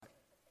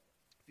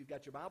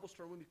got your Bibles,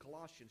 turn with me to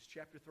Colossians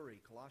chapter 3.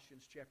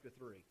 Colossians chapter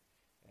 3.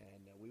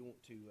 And we want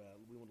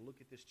to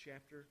look at this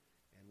chapter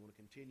and want to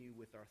continue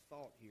with our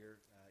thought here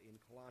in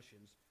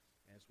Colossians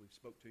as we've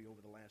spoke to you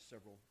over the last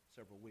several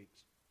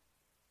weeks.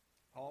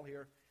 Paul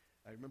here,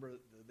 I remember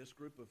this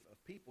group of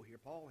people here.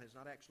 Paul has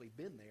not actually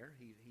been there.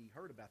 He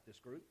heard about this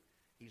group.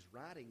 He's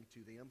writing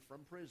to them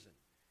from prison.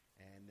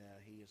 And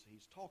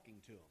he's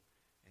talking to them.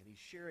 And he's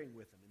sharing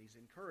with them. And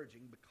he's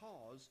encouraging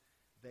because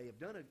they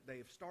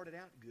have started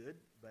out good,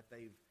 but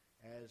they've,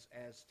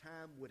 as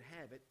time would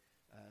have it,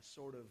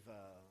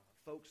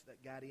 folks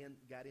that got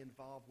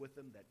involved with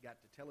them, that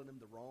got to telling them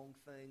the wrong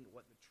thing, it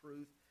wasn't the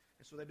truth.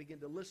 And so they begin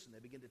to listen.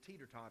 They begin to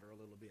teeter-totter a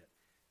little bit.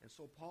 And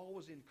so Paul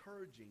was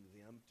encouraging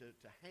them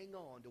to hang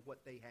on to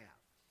what they have.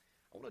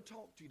 I want to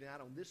talk to you tonight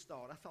on this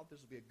thought. I thought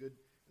this would be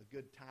a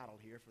good title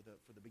here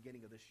for the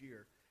beginning of this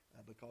year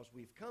because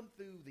we've come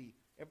through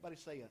everybody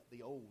say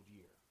the old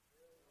year.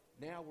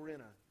 Now we're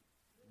in a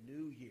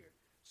new year.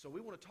 So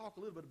we want to talk a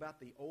little bit about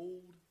the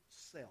old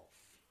self.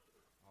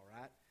 All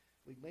right?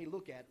 We may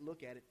look at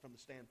it from the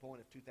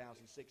standpoint of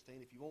 2016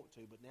 if you want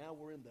to, but now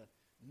we're in the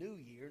new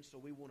year, and so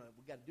we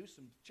got to do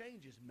some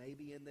changes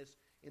maybe in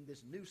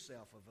this new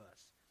self of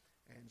us.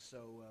 And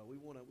so we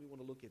want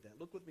to look at that.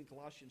 Look with me,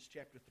 Colossians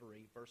chapter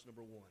 3, verse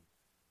number 1.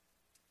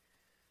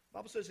 The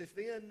Bible says, "If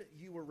then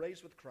you were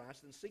raised with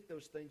Christ, then seek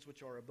those things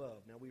which are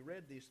above." Now we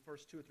read these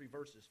first 2 or 3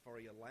 verses for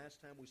you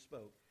last time we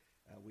spoke.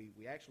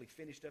 We actually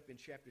finished up in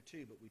chapter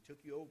 2, but we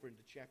took you over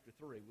into chapter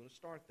 3. We're going to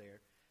start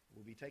there.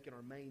 We'll be taking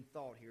our main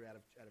thought here out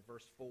of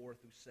verse 4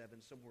 through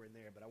 7, somewhere in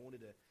there. But I wanted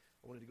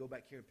to go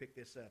back here and pick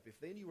this up. "If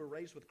then you were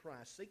raised with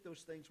Christ, seek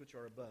those things which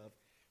are above,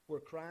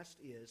 where Christ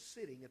is,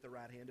 sitting at the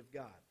right hand of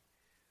God."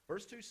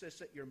 Verse 2 says,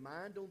 "Set your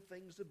mind on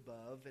things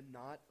above and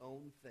not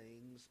on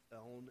things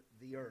on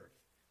the earth."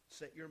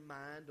 Set your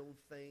mind on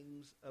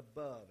things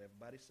above.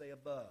 Everybody say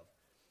above.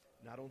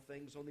 Not on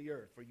things on the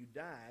earth. "For you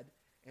died,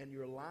 and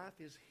your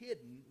life is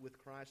hidden with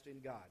Christ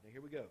in God." Now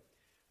here we go.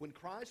 "When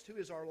Christ, who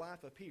is our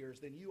life, appears,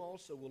 then you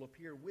also will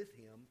appear with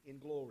him in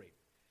glory.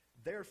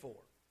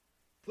 Therefore,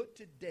 put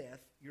to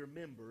death your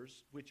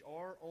members which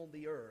are on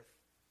the earth: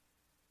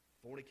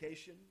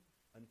 fornication,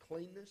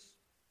 uncleanness,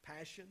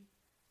 passion,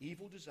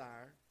 evil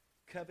desire,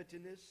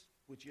 covetousness,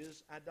 which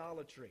is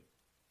idolatry.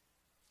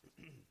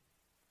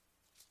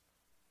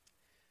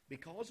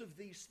 Because of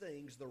these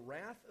things, the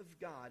wrath of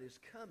God is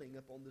coming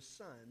upon the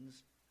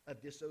sons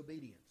of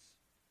disobedience,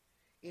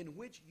 in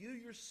which you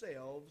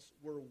yourselves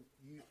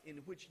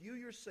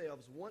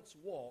once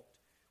walked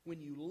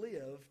when you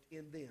lived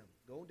in them."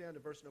 Going down to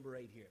verse number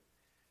 8 here.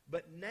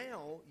 "But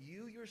now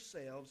you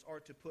yourselves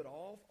are to put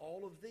off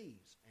all of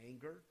these: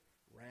 anger,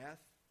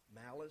 wrath,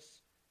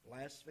 malice,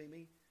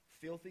 blasphemy,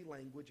 filthy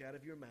language out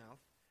of your mouth.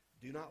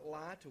 Do not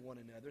lie to one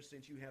another,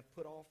 since you have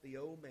put off the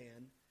old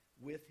man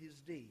with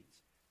his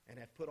deeds, and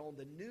have put on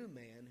the new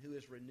man, who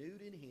is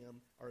renewed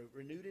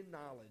in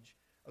knowledge,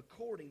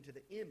 according to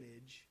the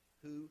image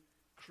who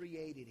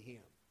created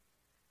him."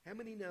 How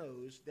many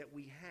knows that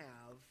we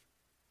have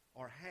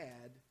or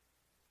had,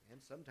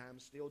 and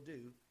sometimes still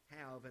do,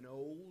 have an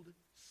old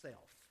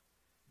self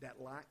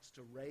that likes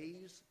to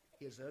raise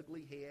his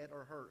ugly head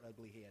or her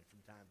ugly head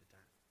from time to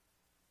time?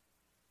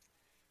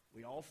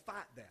 We all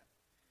fight that.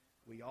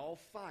 We all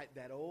fight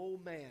that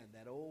old man,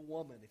 that old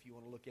woman, if you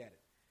want to look at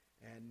it.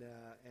 And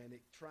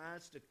it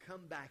tries to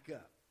come back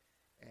up.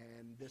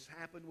 And this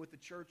happened with the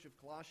church of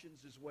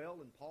Colossians as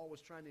well, and Paul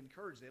was trying to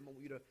encourage them.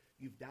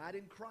 You've died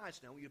in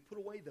Christ now. I want you to put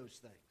away those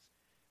things.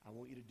 I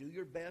want you to do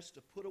your best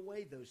to put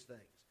away those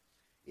things.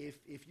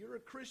 If you're a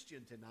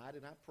Christian tonight,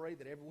 and I pray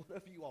that every one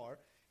of you are,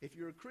 if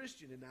you're a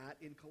Christian tonight,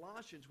 in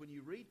Colossians, when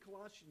you read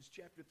Colossians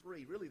chapter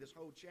 3, really this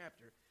whole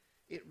chapter,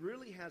 it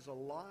really has a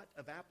lot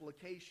of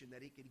application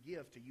that it could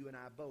give to you and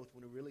I both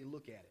when we really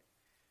look at it.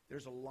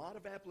 There's a lot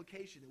of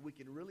application that we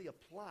can really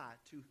apply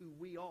to who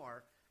we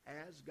are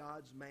as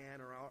God's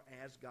man or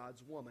as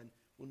God's woman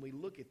when we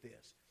look at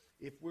this.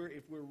 If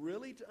we're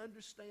really to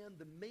understand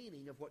the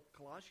meaning of what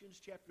Colossians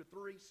chapter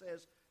 3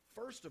 says,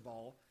 first of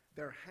all,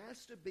 there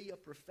has to be a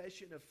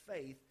profession of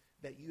faith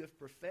that you have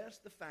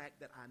professed the fact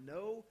that I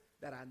know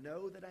that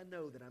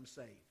I'm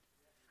saved.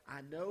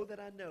 I know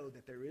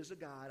that there is a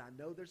God. I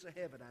know there's a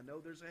heaven. I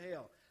know there's a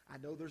hell. I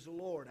know there's a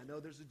Lord. I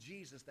know there's a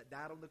Jesus that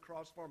died on the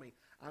cross for me.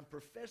 I'm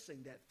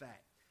professing that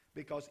fact.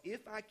 Because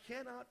if I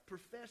cannot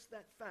profess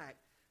that fact,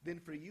 then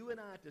for you and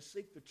I to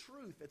seek the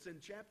truth that's in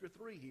chapter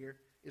 3 here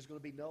is going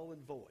to be null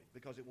and void,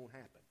 because it won't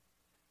happen.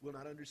 We'll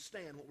not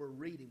understand what we're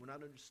reading. We'll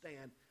not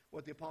understand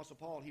what the Apostle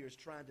Paul here is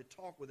trying to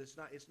talk with us.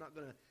 It's not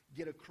going to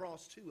get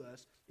across to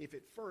us if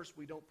at first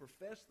we don't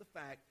profess the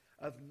fact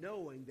of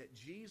knowing that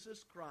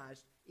Jesus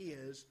Christ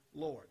is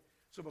Lord.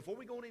 So before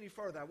we go on any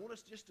further, I want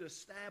us just to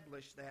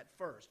establish that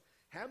first.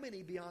 How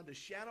many beyond a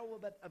shadow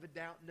of a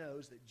doubt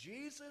knows that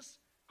Jesus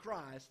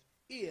Christ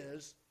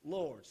is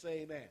Lord?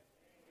 Say amen.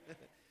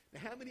 Now,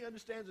 how many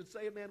understands and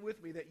say amen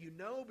with me that you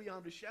know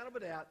beyond a shadow of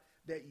a doubt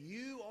that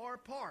you are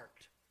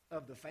part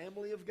of the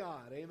family of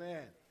God?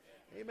 Amen.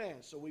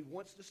 Amen. So we've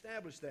once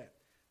established that.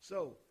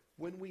 So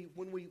When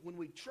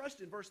we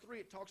trust, in verse 3,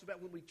 it talks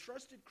about when we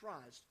trusted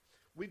Christ,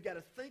 we've got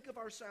to think of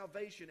our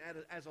salvation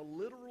as a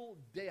literal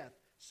death,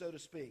 so to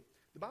speak.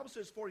 The Bible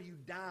says, for you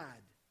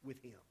died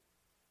with him.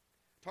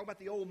 Talk about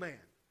the old man.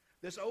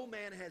 This old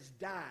man has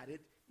died.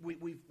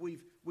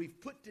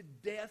 We've put to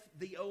death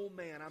the old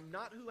man. I'm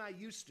not who I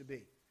used to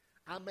be.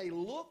 I may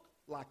look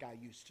like I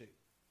used to.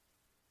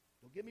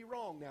 Don't get me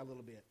wrong now a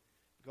little bit.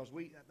 Because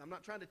I'm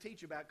not trying to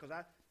teach you about it,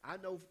 because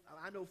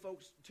I know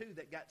folks too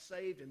that got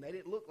saved and they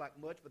didn't look like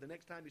much, but the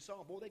next time you saw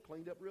them, boy, they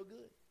cleaned up real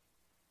good.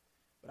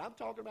 But I'm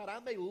talking about I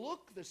may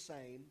look the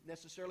same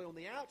necessarily on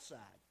the outside,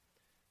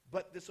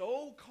 but this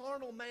old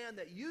carnal man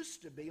that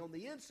used to be on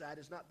the inside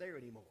is not there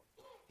anymore.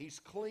 He's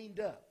cleaned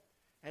up.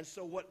 And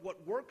so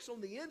what works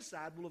on the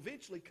inside will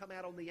eventually come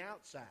out on the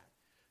outside.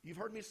 You've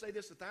heard me say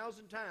this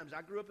 1,000 times.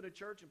 I grew up in a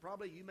church, and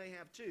probably you may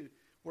have too,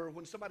 where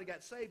when somebody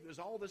got saved, it was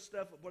all this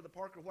stuff, Brother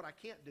Parker, what I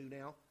can't do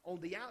now, on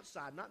the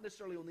outside, not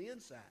necessarily on the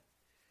inside.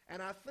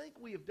 And I think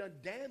we have done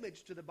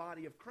damage to the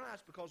body of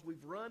Christ because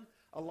we've run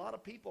a lot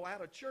of people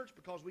out of church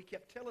because we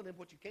kept telling them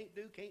what you can't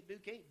do,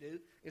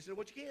 instead of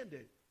what you can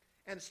do.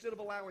 And instead of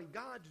allowing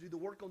God to do the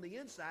work on the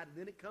inside, and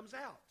then it comes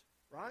out,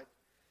 right?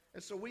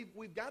 And so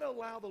we've got to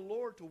allow the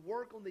Lord to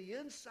work on the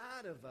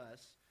inside of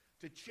us,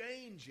 to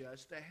change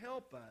us, to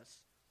help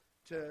us,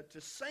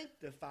 to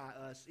sanctify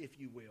us, if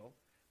you will,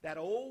 that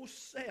old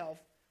self,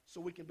 so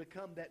we can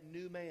become that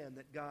new man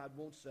that God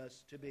wants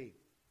us to be.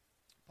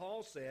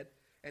 Paul said,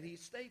 and he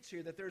states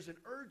here that there's an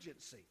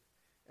urgency.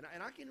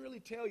 And I can really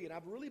tell you, and I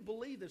really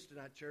believe this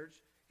tonight, church.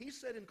 He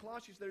said in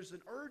Colossians, there's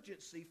an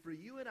urgency for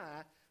you and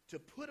I to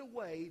put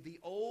away the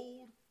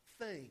old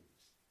things.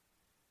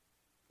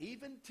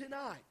 Even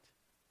tonight,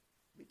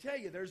 let me tell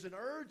you, there's an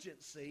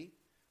urgency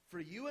for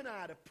you and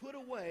I to put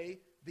away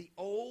the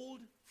old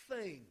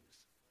things.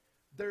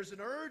 There's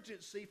an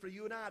urgency for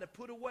you and I to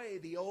put away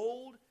the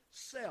old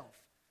self.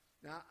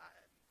 Now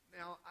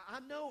I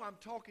know I'm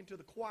talking to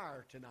the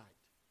choir tonight.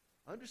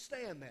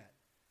 Understand that.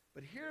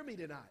 But hear me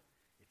tonight.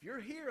 If you're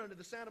here under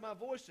the sound of my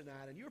voice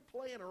tonight and you're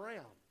playing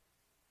around,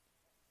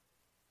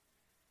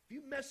 if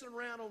you're messing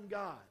around on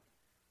God,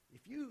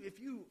 if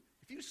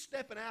you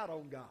stepping out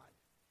on God,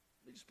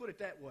 let me just put it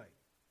that way.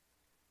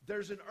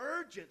 There's an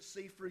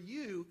urgency for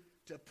you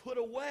to put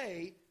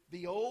away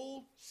the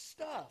old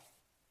stuff.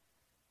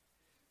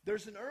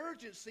 There's an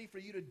urgency for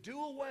you to do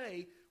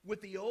away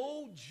with the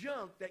old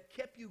junk that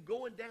kept you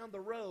going down the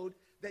road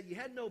that you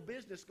had no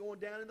business going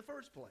down in the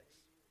first place.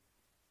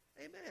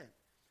 Amen.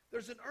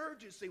 There's an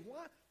urgency.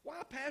 Why,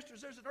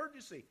 pastors, there's an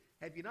urgency?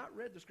 Have you not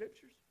read the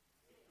Scriptures?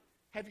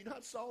 Have you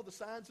not saw the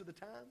signs of the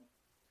time?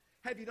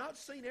 Have you not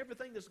seen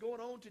everything that's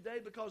going on today?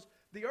 Because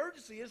the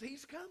urgency is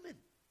He's coming.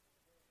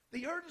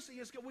 The urgency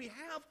is we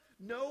have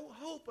no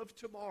hope of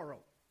tomorrow.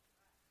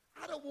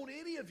 I don't want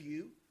any of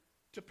you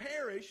to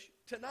perish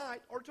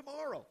tonight or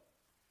tomorrow.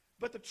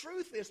 But the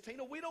truth is,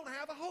 Tina, we don't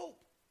have a hope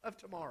of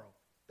tomorrow.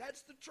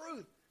 That's the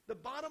truth. The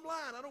bottom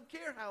line, I don't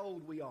care how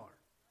old we are.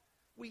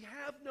 We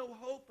have no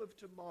hope of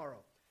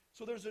tomorrow.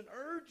 So there's an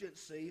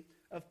urgency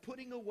of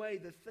putting away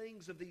the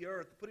things of the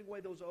earth, putting away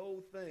those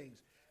old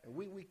things. And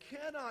we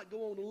cannot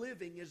go on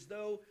living as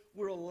though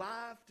we're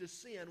alive to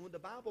sin when the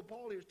Bible,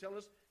 Paul here is telling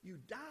us, you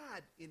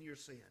died in your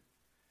sin.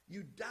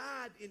 You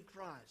died in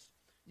Christ.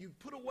 You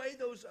put away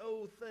those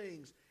old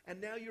things, and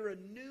now you're a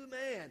new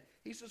man.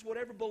 He says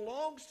whatever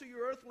belongs to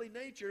your earthly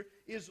nature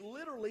is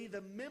literally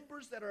the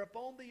members that are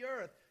upon the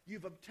earth.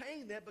 You've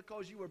obtained that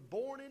because you were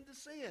born into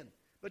sin,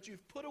 but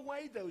you've put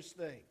away those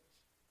things.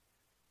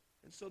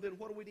 And so then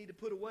what do we need to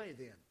put away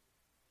then?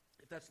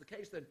 If that's the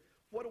case, then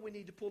what do we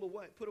need to put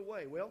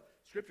away? Well,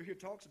 Scripture here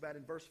talks about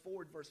in verse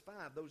 4 and verse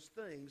 5, those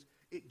things.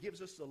 It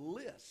gives us a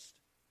list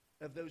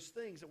of those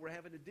things that we're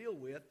having to deal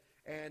with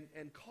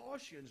and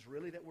cautions,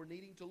 really, that we're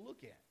needing to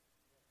look at.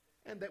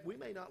 And that we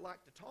may not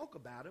like to talk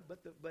about it, but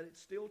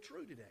it's still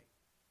true today.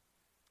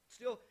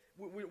 Still,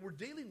 we're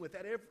dealing with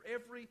that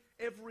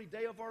every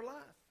day of our life.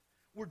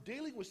 We're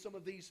dealing with some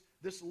of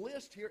this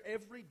list here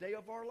every day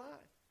of our life.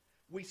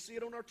 We see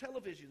it on our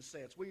television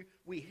sets.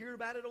 We hear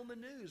about it on the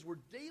news. We're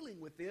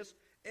dealing with this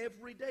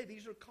every day.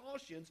 These are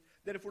cautions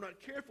that if we're not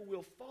careful,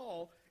 we'll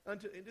fall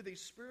into these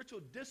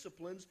spiritual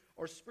disciplines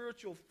or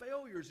spiritual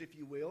failures, if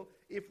you will,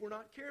 if we're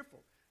not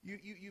careful.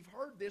 You've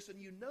heard this and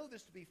you know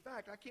this to be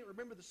fact. I can't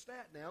remember the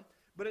stat now,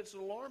 but it's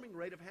an alarming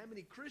rate of how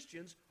many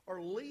Christians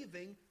are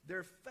leaving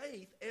their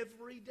faith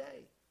every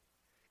day.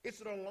 It's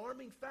an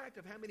alarming fact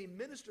of how many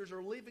ministers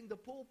are leaving the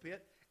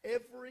pulpit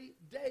every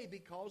day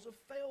because of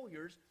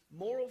failures,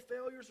 moral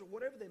failures or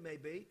whatever they may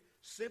be,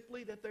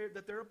 simply that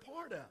they're a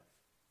part of.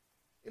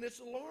 And it's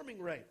an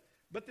alarming rate.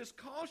 But this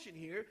caution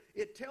here,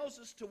 it tells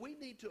us we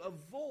need to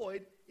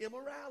avoid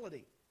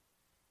immorality.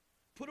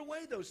 Put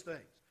away those things.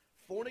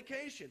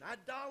 Fornication,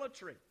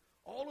 idolatry,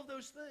 all of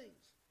those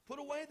things. Put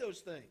away those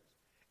things.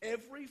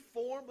 Every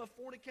form of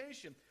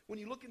fornication, when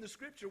you look in the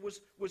Scripture,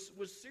 was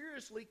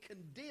seriously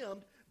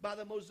condemned by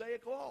the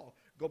Mosaic Law.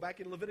 Go back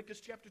in Leviticus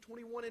chapter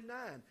 21 and 9,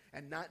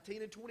 and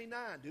 19 and 29,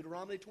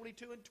 Deuteronomy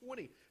 22 and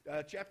 20,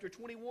 chapter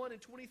 21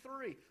 and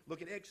 23.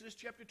 Look at Exodus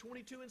chapter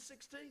 22 and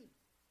 16.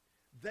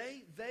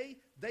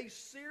 They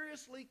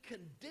seriously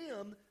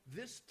condemn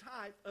this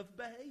type of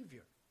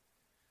behavior.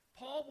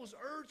 Paul was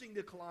urging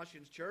the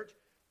Colossians church,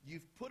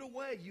 you've put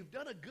away, you've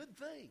done a good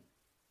thing.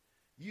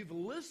 You've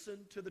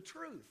listened to the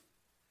truth.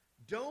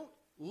 Don't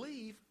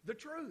leave the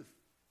truth.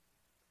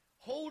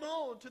 Hold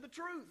on to the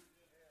truth.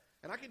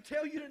 And I can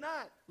tell you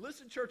tonight,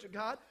 listen, Church of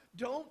God,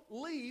 don't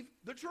leave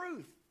the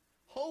truth.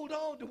 Hold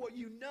on to what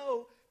you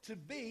know to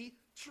be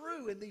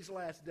true in these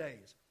last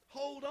days.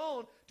 Hold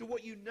on to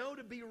what you know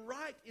to be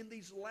right in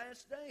these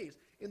last days.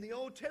 In the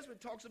Old Testament,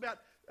 it talks about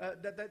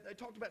they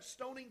talked about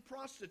stoning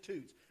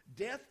prostitutes,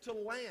 death to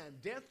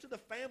land, death to the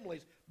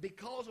families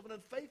because of an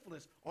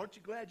unfaithfulness. Aren't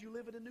you glad you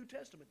live in the New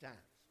Testament times?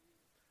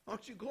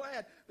 Aren't you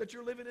glad that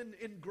you're living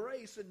in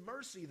grace and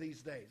mercy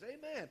these days?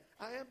 Amen.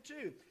 I am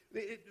too.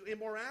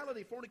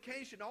 Immorality,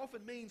 fornication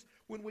often means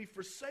when we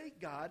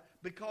forsake God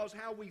because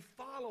how we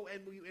follow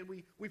and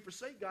we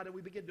forsake God and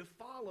we begin to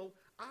follow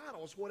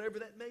idols, whatever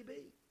that may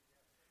be.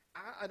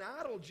 An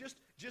idol just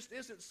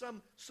isn't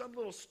some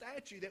little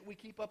statue that we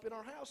keep up in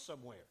our house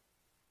somewhere.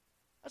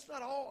 That's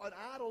not all an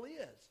idol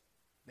is.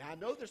 Now, I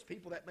know there's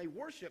people that may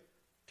worship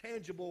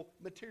tangible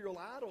material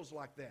idols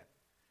like that.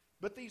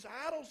 But these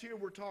idols here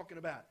we're talking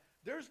about,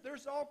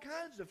 there's all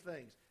kinds of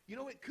things. You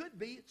know, it could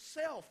be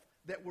self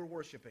that we're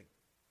worshiping.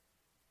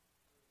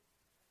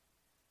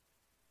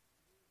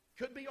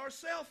 Could be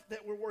ourself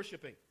that we're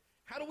worshiping.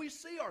 How do we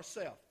see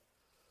ourselves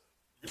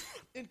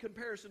in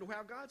comparison to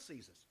how God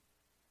sees us?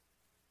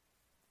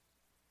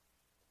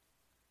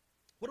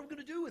 What are we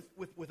going to do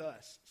with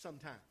us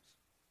sometimes?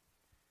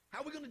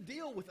 How are we going to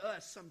deal with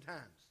us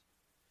sometimes?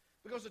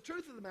 Because the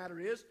truth of the matter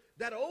is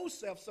that old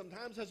self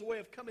sometimes has a way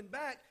of coming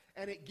back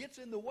and it gets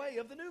in the way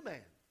of the new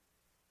man.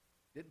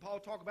 Didn't Paul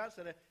talk about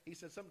it? He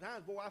said,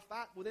 sometimes, boy, I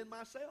fight within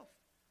myself.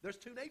 There's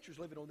two natures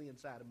living on the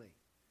inside of me.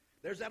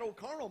 There's that old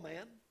carnal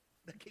man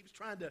that keeps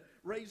trying to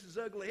raise his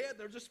ugly head.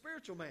 There's a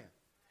spiritual man.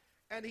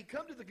 And he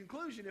come to the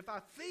conclusion, if I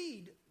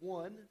feed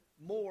one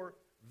more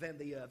than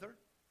the other,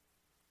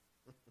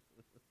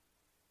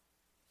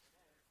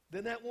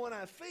 then that one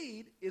I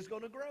feed is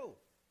going to grow.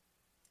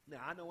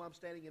 Now, I know I'm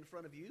standing in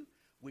front of you.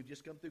 We've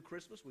just come through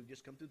Christmas. We've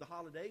just come through the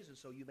holidays. And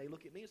so you may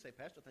look at me and say,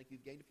 Pastor, I think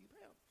you've gained a few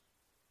pounds.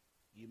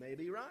 You may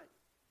be right.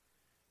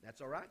 That's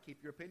all right.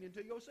 Keep your opinion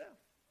to yourself.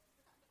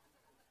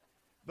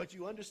 But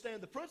you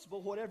understand the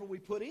principle. Whatever we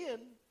put in,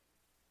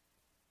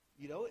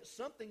 you know,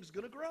 something's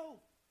going to grow.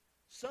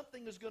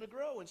 Something is going to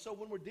grow. And so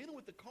when we're dealing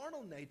with the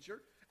carnal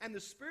nature and the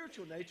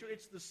spiritual nature,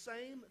 it's the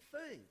same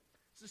thing.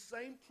 It's the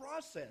same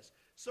process.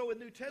 So in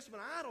New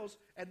Testament idols,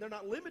 and they're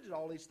not limited to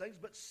all these things,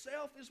 but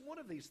self is one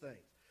of these things.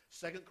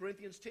 2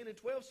 Corinthians 10 and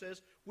 12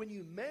 says, when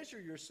you measure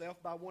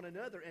yourself by one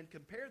another and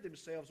compare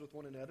themselves with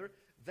one another,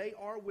 they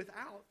are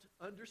without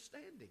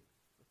understanding.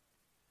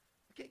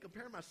 I can't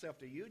compare myself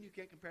to you, and you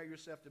can't compare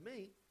yourself to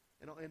me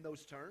in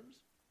those terms.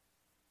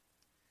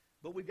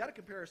 But we've got to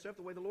compare ourselves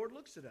the way the Lord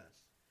looks at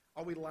us.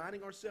 Are we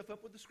lining ourselves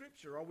up with the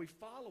Scripture? Are we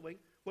following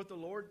what the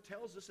Lord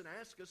tells us and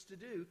asks us to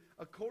do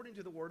according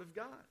to the Word of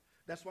God?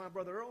 That's why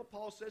Brother Earl,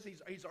 Paul says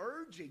he's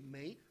urging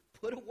me,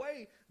 put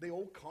away the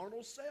old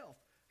carnal self.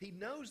 He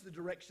knows the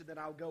direction that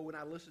I'll go when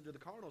I listen to the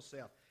carnal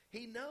self.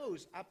 He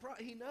knows.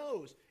 He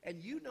knows.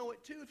 And you know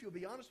it too if you'll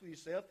be honest with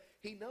yourself.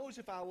 He knows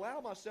if I allow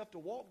myself to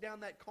walk down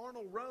that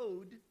carnal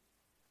road,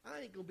 I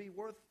ain't going to be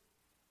worth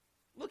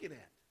looking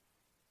at.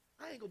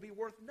 I ain't going to be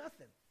worth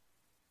nothing.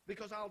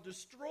 Because I'll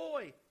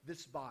destroy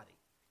this body,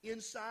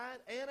 inside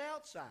and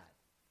outside.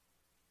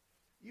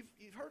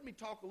 You've heard me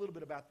talk a little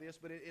bit about this,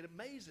 but it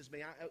amazes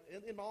me.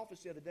 In my office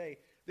the other day,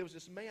 there was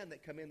this man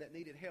that come in that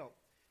needed help.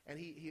 And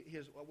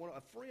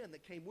a friend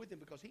that came with him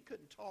because he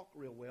couldn't talk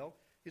real well.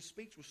 His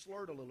speech was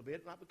slurred a little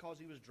bit, not because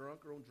he was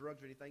drunk or on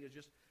drugs or anything.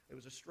 It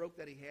was a stroke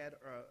that he had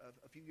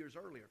a few years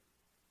earlier.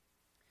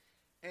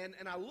 And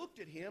I looked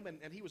at him,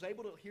 and he was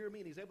able to hear me,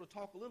 and he's able to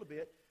talk a little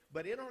bit.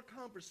 But in our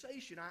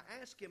conversation, I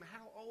asked him,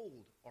 how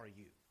old are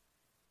you?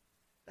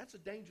 That's a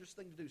dangerous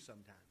thing to do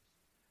sometimes.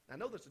 I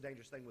know that's a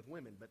dangerous thing with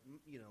women,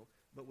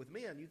 but with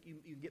men, you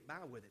can get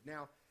by with it.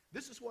 Now,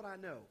 this is what I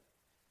know.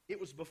 It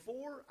was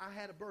before I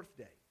had a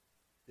birthday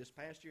this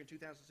past year in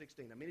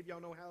 2016. Now, many of y'all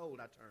know how old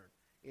I turned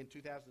in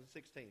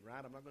 2016,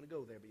 right? I'm not going to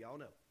go there, but y'all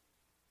know.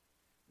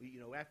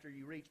 After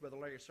you reach, Brother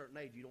Larry, a certain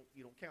age, you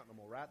don't count no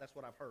more, right? That's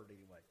what I've heard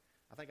anyway.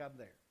 I think I'm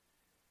there.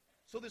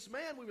 So this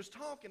man, we was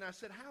talking, I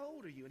said, how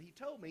old are you? And he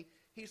told me,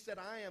 he said,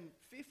 I am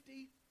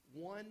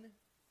 51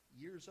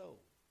 years old.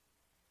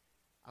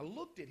 I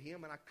looked at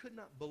him, and I could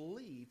not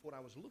believe what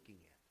I was looking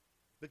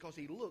at because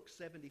he looked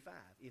 75,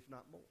 if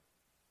not more.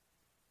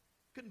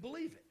 Couldn't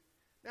believe it.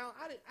 Now,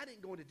 I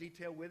didn't go into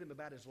detail with him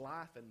about his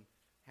life and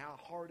how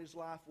hard his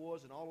life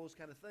was and all those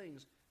kind of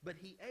things, but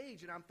he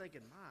aged, and I'm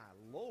thinking,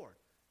 my Lord.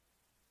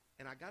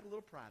 And I got a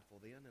little prideful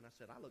then, and I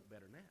said, I look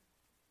better than that.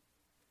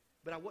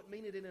 But I wouldn't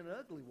mean it in an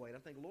ugly way. And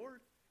I'm thinking,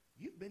 Lord,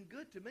 you've been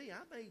good to me.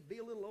 I may be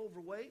a little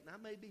overweight, and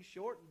I may be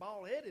short and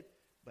bald-headed,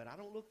 but I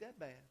don't look that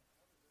bad.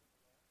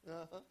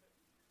 Uh-huh.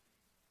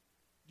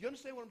 Do you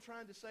understand what I'm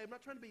trying to say? I'm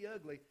not trying to be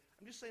ugly.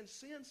 I'm just saying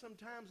sin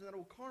sometimes in that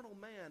old carnal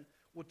man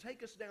will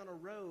take us down a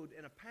road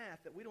and a path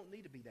that we don't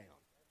need to be down.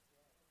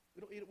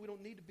 We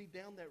don't need to be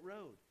down that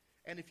road.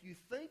 And if you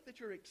think that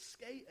you're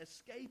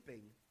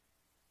escaping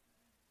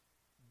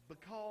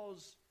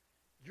because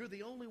you're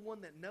the only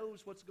one that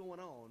knows what's going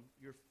on,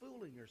 you're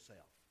fooling yourself.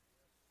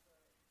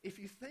 If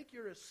you think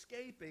you're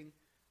escaping,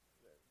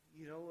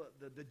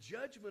 the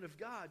judgment of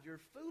God, you're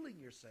fooling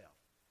yourself.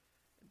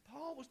 And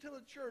Paul was telling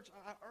the church,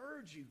 I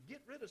urge you,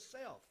 get rid of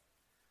self.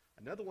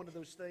 Another one of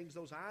those things,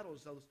 those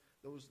idols,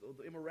 those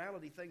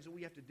immorality things that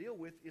we have to deal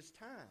with is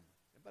time.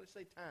 Everybody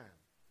say time.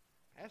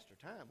 Pastor,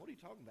 time? What are you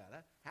talking about?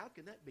 How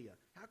can that be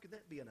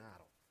an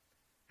idol?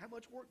 How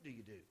much work do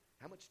you do?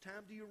 How much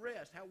time do you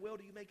rest? How well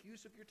do you make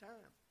use of your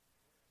time?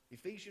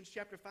 Ephesians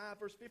chapter 5,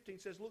 verse 15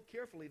 says, look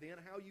carefully then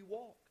how you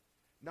walk,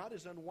 not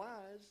as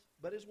unwise,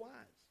 but as wise,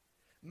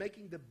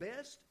 making the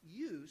best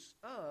use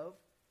of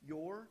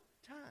your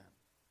time.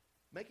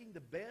 Making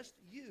the best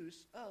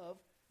use of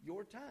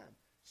your time.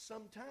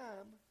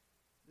 Sometime,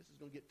 this is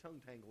going to get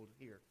tongue-tangled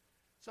here,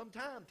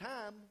 sometime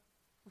time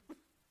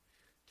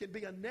can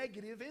be a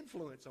negative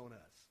influence on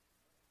us.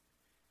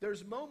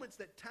 There's moments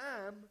that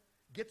time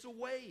gets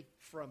away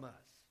from us.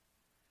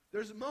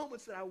 There's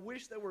moments that I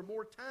wish there were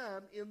more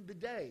time in the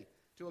day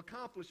to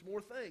accomplish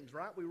more things,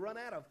 right? We run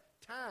out of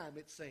time,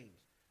 it seems.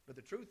 But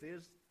the truth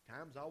is,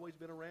 time's always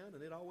been around,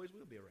 and it always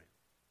will be around.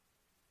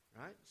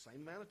 Right?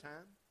 Same amount of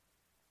time,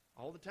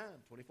 all the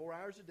time, 24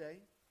 hours a day.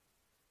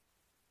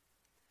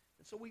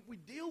 And so we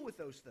deal with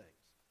those things.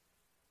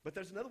 But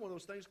there's another one of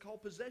those things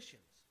called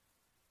possessions.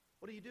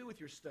 What do you do with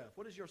your stuff?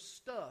 What does your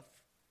stuff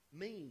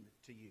mean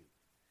to you?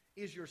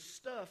 Is your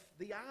stuff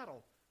the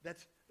idol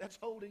that's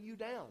holding you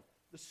down?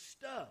 The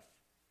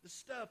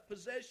stuff,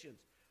 possessions.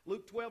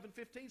 Luke 12 and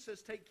 15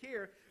 says, take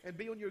care and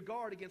be on your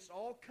guard against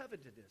all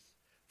covetousness,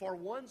 for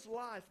one's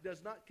life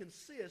does not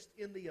consist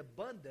in the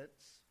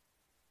abundance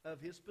of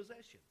his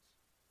possessions.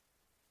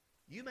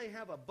 You may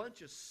have a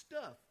bunch of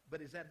stuff,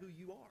 but is that who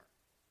you are?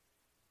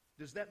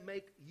 Does that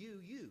make you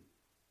you,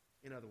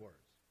 in other words?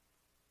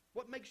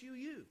 What makes you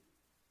you?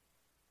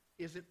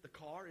 Is it the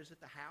car? Is it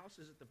the house?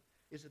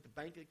 Is it the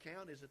bank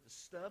account? Is it the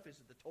stuff? Is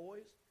it the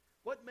toys?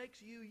 What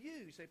makes you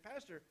you? You say,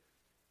 Pastor,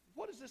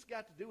 what has this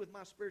got to do with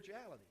my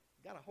spirituality?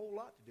 Got a whole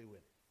lot to do with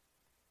it.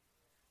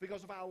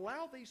 Because if I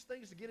allow these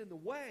things to get in the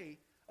way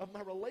of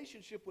my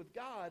relationship with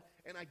God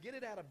and I get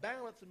it out of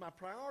balance and my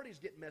priorities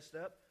get messed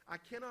up, I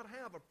cannot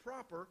have a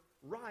proper,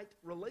 right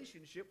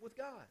relationship with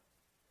God.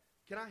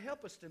 Can I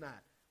help us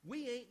tonight?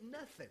 We ain't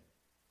nothing.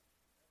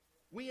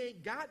 We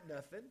ain't got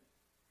nothing,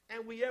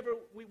 and we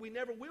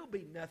never will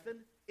be nothing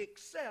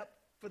except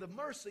for the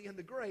mercy and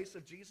the grace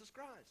of Jesus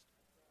Christ.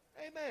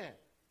 Amen.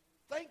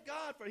 Thank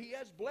God for He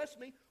has blessed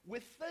me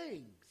with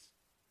things.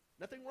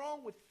 Nothing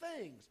wrong with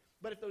things.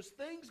 But if those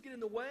things get in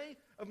the way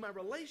of my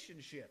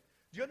relationship,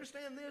 do you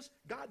understand this?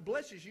 God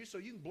blesses you so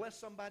you can bless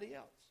somebody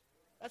else.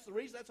 That's the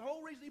reason. That's the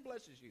whole reason He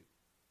blesses you.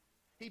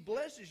 He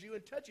blesses you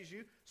and touches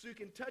you so you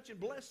can touch and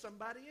bless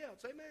somebody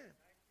else. Amen.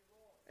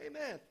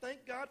 Amen.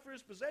 Thank God for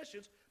His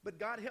possessions, but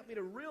God help me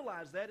to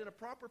realize that in a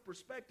proper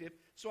perspective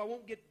so I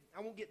won't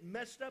get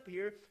messed up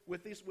here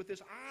with this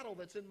idol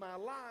that's in my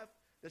life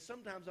that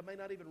sometimes I may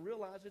not even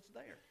realize it's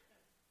there.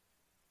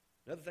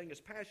 Another thing is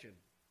passion.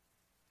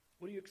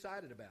 What are you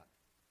excited about?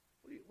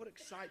 What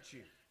excites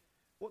you?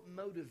 What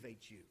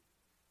motivates you?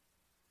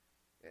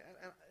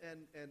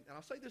 And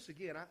I'll say this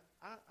again.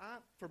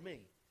 For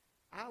me,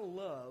 I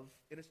love,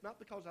 and it's not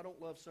because I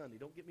don't love Sunday.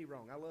 Don't get me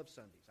wrong. I love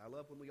Sundays. I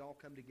love when we all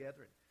come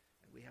together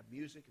and we have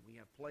music and we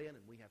have playing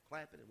and we have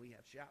clapping and we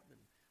have shouting and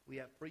we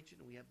have preaching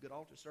and we have good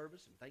altar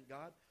service. And thank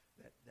God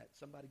that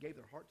somebody gave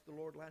their heart to the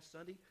Lord last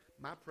Sunday.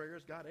 My prayer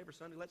is, God, every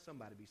Sunday let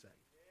somebody be saved.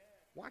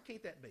 Why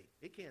can't that be?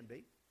 It can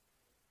be.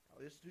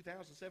 This is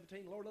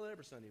 2017. Lord, let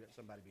every Sunday let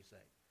somebody be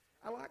saved.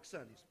 I like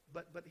Sundays,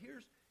 but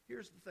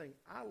here's the thing.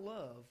 I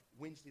love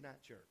Wednesday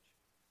night church.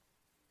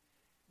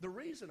 The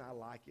reason I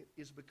like it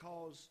is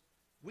because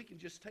we can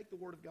just take the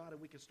Word of God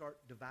and we can start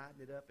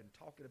dividing it up and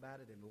talking about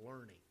it and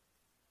learning.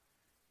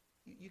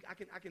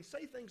 I can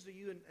say things to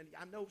you, and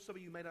I know some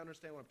of you may not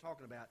understand what I'm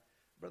talking about.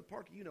 Brother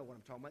Parker, you know what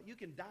I'm talking about. You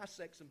can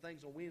dissect some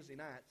things on Wednesday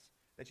nights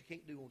that you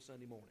can't do on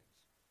Sunday mornings.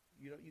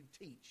 You can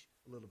teach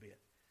a little bit.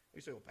 You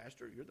say, well,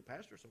 Pastor, you're the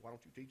pastor, so why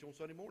don't you teach on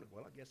Sunday morning?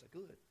 Well, I guess I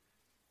could.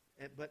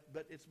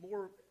 But it's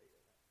more,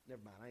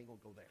 never mind, I ain't going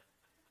to go there.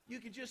 You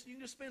can just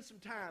spend some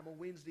time on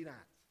Wednesday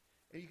nights.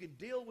 And you can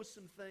deal with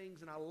some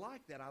things, and I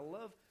like that. I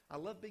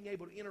love being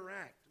able to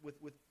interact with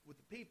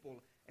the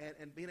people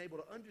and being able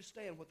to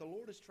understand what the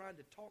Lord is trying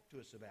to talk to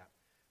us about.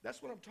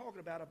 That's what I'm talking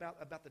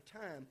about the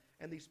time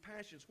and these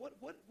passions. What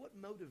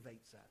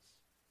motivates us?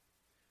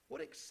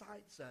 What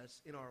excites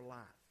us in our life?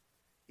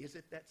 Is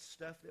it that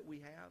stuff that we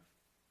have?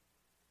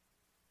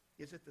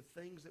 Is it the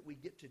things that we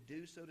get to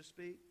do, so to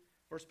speak?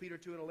 1 Peter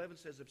 2:11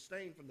 says,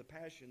 abstain from the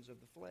passions of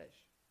the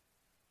flesh.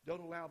 Don't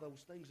allow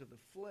those things of the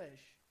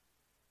flesh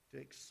to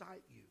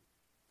excite you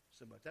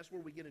so much. That's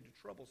where we get into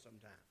trouble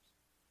sometimes.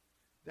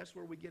 That's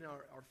where we get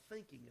our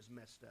thinking is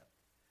messed up.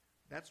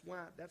 That's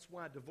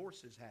why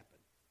divorces happen.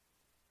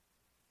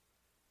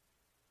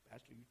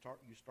 Pastor,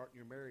 you starting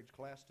your marriage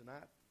class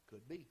tonight?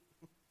 Could be.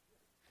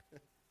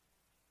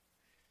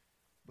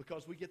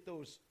 Because we get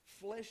those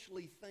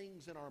fleshly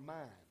things in our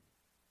mind.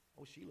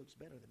 Oh, she looks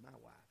better than my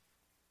wife.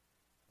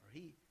 Or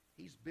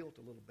he's built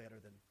a little better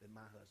than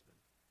my husband.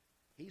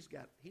 He's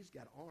got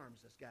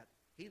arms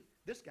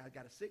this guy's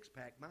got a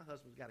six-pack, my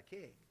husband's got a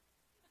keg.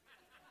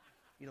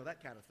 You know,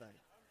 that kind of thing.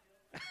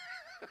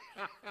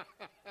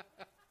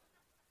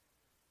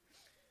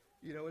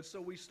 You know, and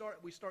so we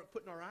start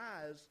putting our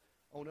eyes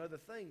on other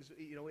things.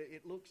 You know,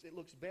 it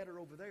looks better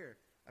over there.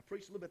 I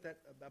preached a little bit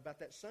about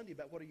that Sunday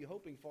about what are you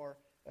hoping for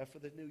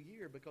the new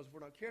year, because if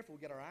we're not careful,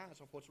 we get our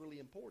eyes off what's really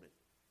important.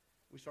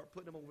 We start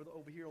putting them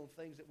over here on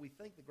things that we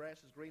think the grass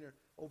is greener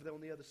over there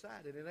on the other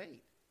side, and it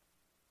ain't.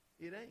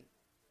 It ain't.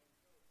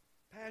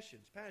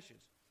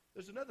 Passions.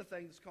 There's another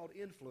thing that's called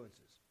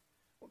influences.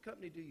 What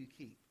company do you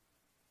keep?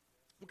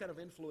 What kind of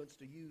influence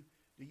do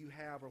you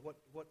have, or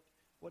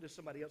what does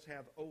somebody else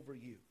have over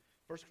you?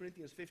 1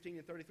 Corinthians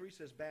 15:33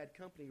 says, bad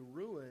company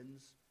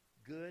ruins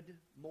good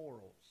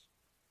morals.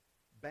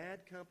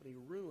 Bad company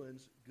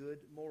ruins good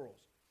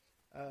morals.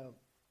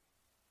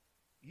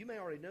 You may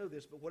already know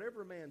this, but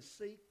whatever a man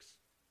seeks,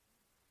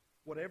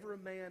 whatever a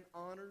man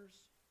honors,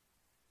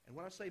 and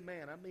when I say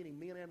man, I'm meaning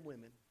men and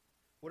women,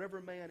 whatever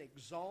a man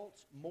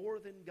exalts more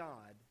than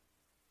God,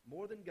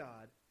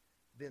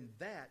 then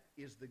that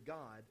is the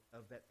God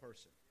of that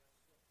person.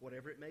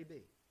 Whatever it may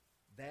be.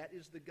 That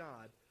is the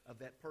God of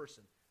that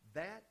person.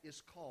 That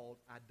is called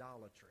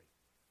idolatry.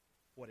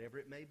 Whatever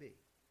it may be.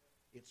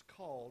 It's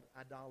called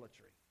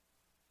idolatry.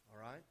 All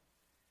right?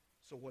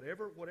 So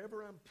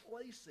whatever I'm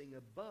placing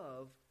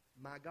above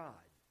my God,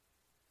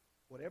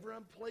 whatever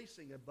I'm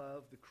placing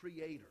above the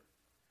Creator,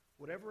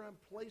 whatever I'm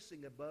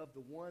placing above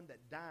the one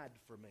that died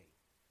for me,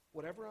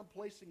 whatever I'm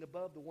placing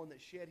above the one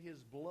that shed his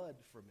blood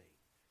for me,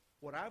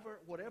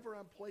 whatever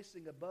I'm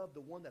placing above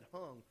the one that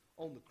hung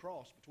on the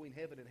cross between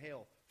heaven and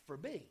hell for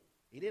me,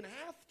 he didn't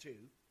have to,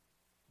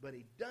 but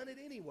he done it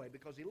anyway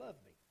because he loved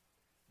me,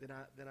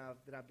 then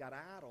I've got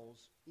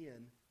idols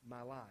in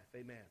my life.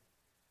 Amen.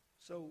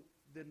 So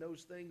then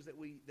those things that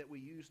we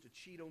use to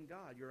cheat on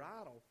God, your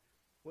idol,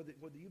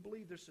 whether you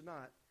believe this or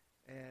not,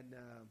 and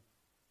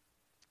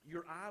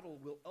your idol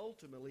will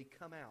ultimately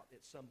come out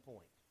at some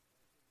point.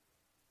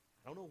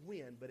 I don't know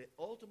when, but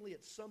ultimately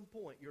at some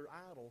point your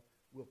idol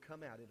will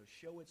come out. It'll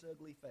show its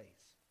ugly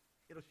face.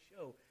 It'll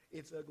show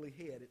its ugly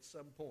head at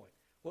some point.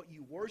 What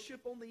you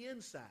worship on the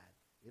inside,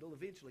 it'll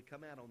eventually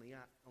come out on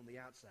the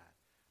outside.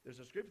 There's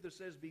a scripture that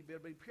says,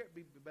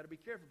 better be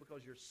careful,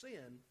 because your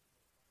sin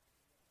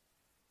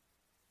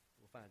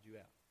will find you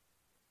out.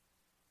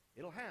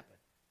 It'll happen.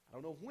 I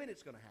don't know when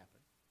it's going to happen.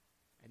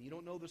 And you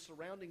don't know the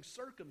surrounding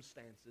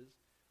circumstances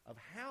of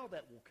how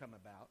that will come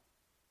about.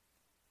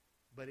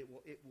 But it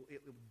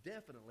will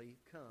definitely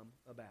come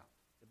about.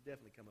 It will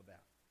definitely come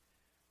about.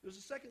 There's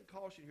a second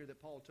caution here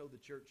that Paul told the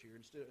church here.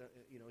 Instead,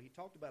 he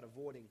talked about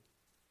avoiding.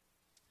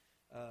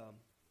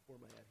 Where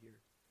am I at here?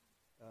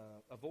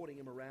 Avoiding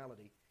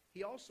immorality.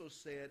 He also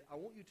said, I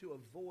want you to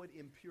avoid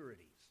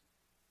impurities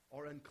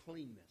or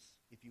uncleanness,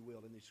 if you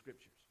will, in these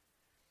scriptures.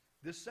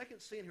 This second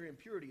sin here,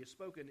 impurity, is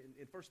spoken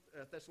in 1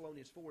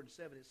 Thessalonians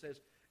 4:7. It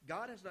says,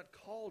 God has not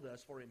called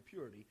us for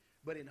impurity,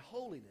 but in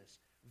holiness.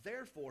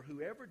 Therefore,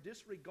 whoever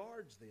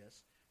disregards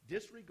this,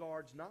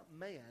 disregards not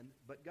man,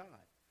 but God,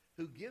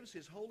 who gives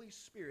his Holy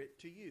Spirit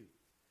to you.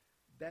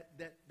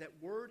 That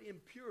word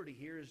impurity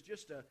here is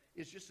just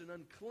an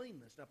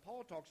uncleanness. Now,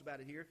 Paul talks about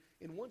it here.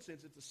 In one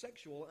sense, it's a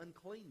sexual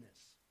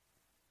uncleanness.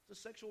 It's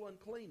a sexual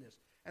uncleanness.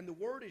 And the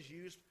word is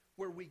used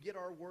where we get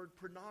our word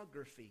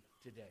pornography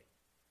today.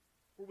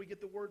 Where we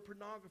get the word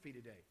pornography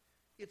today.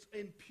 It's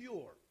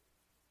impure.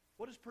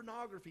 What does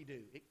pornography do?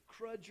 It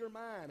cruds your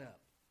mind up.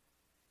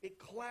 It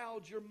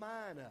clouds your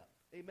mind up.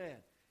 Amen.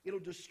 It'll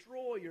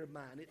destroy your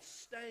mind. It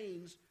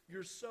stains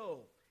your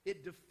soul.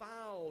 It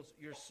defiles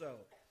your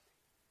soul.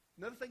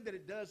 Another thing that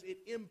it does, it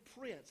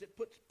imprints. It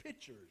puts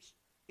pictures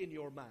in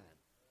your mind.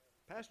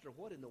 Pastor,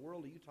 what in the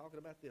world are you talking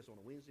about this on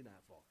a Wednesday night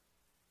for?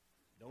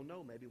 Don't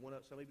know. Maybe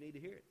some of you need to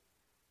hear it.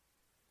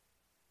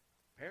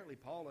 Apparently,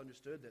 Paul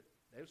understood that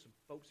there were some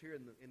folks here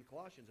in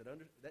Colossians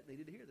that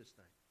needed to hear this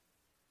thing.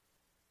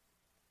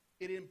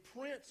 It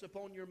imprints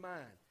upon your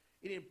mind.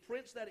 It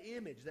imprints that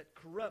image, that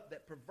corrupt,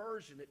 that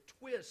perversion, that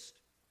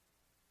twist.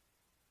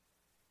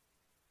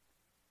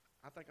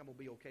 I think I'm going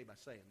to be okay by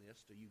saying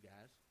this to you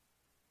guys.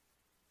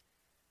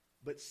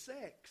 But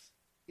sex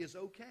is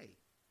okay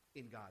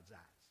in God's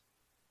eyes.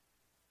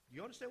 Do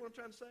you understand what I'm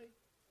trying to say?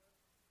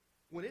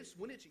 When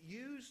it's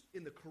used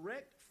in the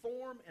correct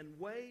form and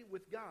way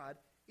with God,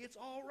 it's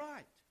all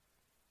right.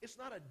 It's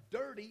not a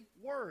dirty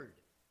word.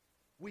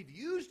 We've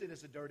used it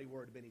as a dirty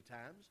word many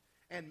times,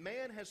 and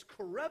man has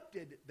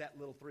corrupted that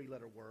little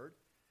three-letter word,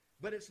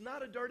 but it's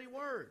not a dirty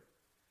word.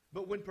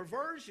 But when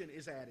perversion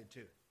is added to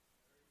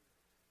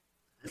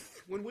it,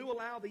 when we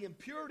allow the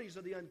impurities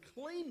or the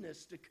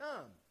uncleanness to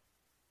come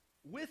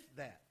with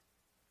that,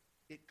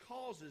 it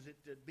causes it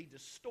to be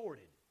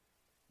distorted.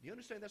 Do you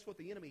understand that's what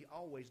the enemy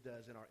always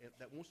does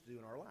that wants to do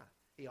in our life?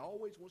 He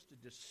always wants to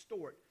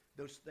distort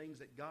those things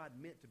that God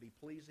meant to be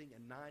pleasing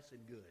and nice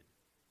and good.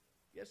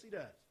 Yes, he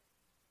does.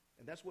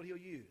 And that's what he'll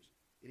use.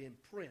 It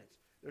imprints.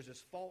 There's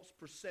this false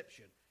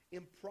perception,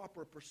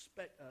 improper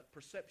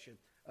perception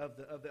of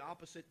the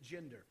opposite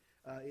gender.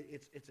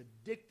 It's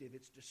addictive.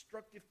 It's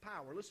destructive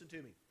power. Listen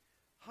to me.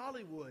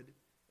 Hollywood,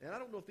 and I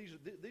don't know if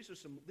these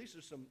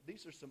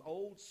are some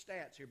old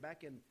stats here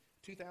back in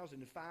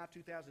 2005,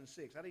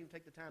 2006. I didn't even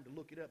take the time to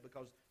look it up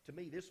because to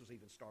me this was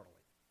even startling.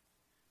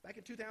 Back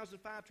in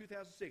 2005,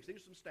 2006, these are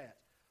some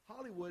stats.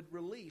 Hollywood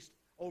released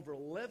over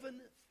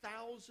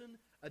 11,000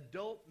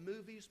 adult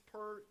movies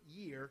per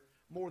year,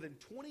 more than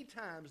 20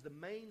 times the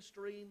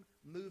mainstream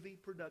movie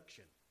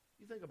production.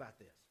 You think about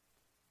this.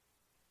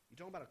 You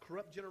talking about a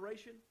corrupt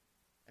generation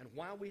and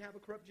why we have a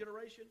corrupt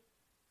generation?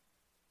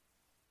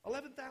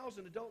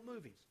 11,000 adult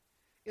movies.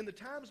 In the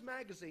Times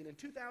Magazine in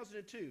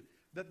 2002,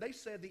 that they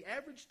said the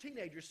average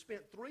teenager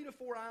spent 3 to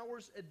 4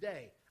 hours a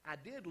day. I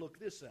did look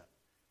this up.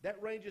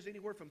 That ranges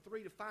anywhere from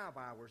 3 to 5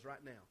 hours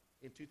right now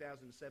in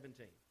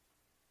 2017.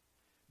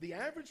 The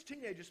average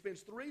teenager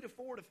spends 3 to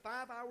 4 to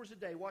 5 hours a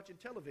day watching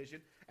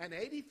television, and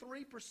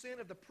 83%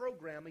 of the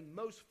programming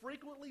most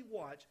frequently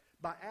watched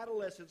by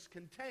adolescents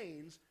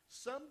contains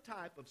some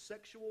type of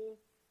sexual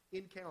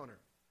encounter.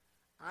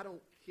 I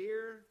don't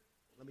care.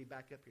 Let me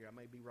back up here. I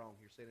may be wrong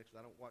here saying it because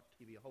I don't watch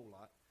TV a whole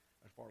lot,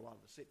 as far as a lot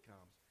of the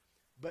sitcoms.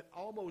 But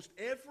almost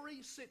every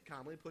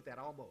sitcom, let me put that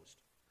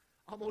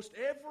almost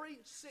every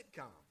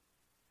sitcom,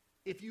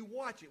 if you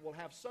watch it, will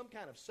have some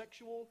kind of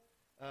sexual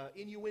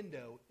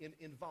innuendo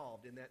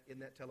involved in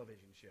that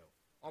television show.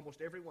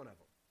 Almost every one of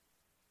them.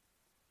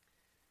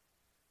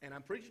 And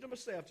I'm preaching to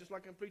myself just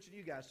like I'm preaching to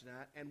you guys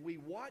tonight, and we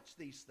watch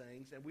these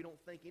things and we don't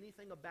think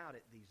anything about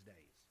it these days.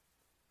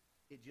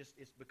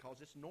 It's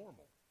because it's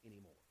normal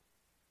anymore.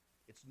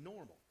 It's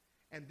normal.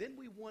 And then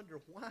we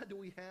wonder, why do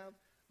we have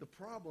the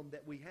problem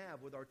that we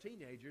have with our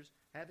teenagers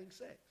having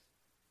sex?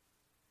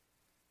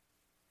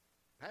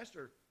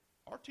 Pastor,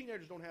 our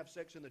teenagers don't have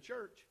sex in the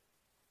church.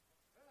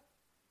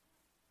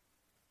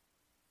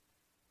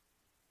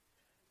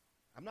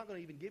 I'm not going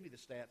to even give you the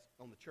stats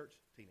on the church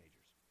teenagers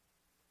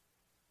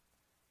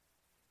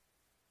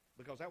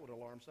because that would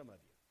alarm some of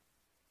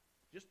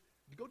you. Just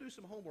go do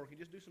some homework and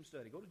just do some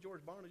study. Go to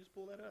George Barna, just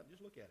pull that up,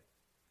 just look at it.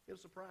 It'll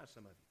surprise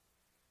some of you.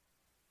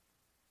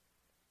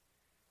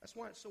 That's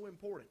why it's so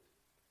important.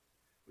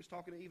 We was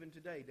talking even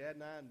today, Dad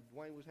and I and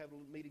Dwayne was having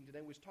a meeting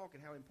today. We was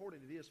talking how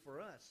important it is for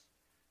us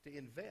to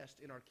invest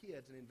in our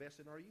kids and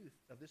invest in our youth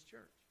of this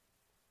church.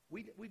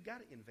 We've got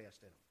to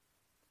invest in them.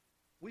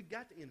 We've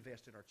got to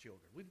invest in our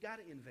children. We've got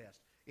to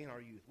invest in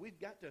our youth. We've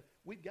got to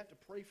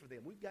pray for them.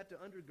 We've got to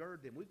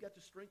undergird them. We've got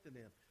to strengthen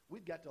them.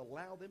 We've got to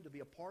allow them to be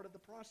a part of the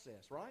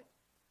process, right?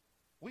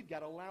 We've got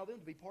to allow them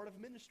to be part of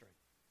ministry.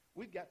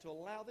 We've got to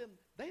allow them.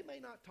 They may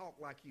not talk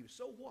like you.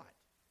 So what?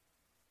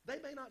 They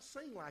may not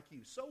sing like you.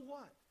 So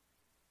what?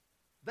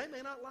 They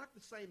may not like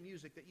the same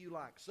music that you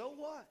like. So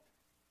what?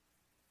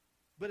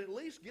 But at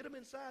least get them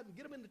inside and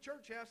get them in the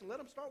church house and let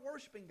them start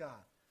worshiping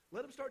God.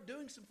 Let them start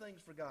doing some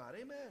things for God.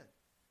 Amen.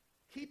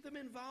 Keep them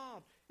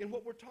involved in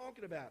what we're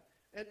talking about.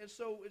 And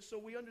so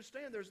we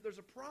understand there's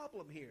a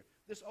problem here.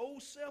 This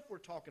old self we're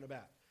talking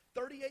about.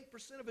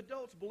 38% of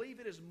adults believe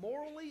it is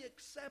morally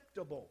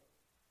acceptable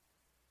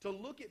to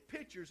look at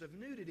pictures of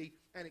nudity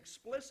and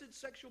explicit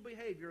sexual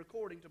behavior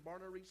according to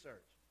Barna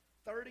research.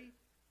 38%.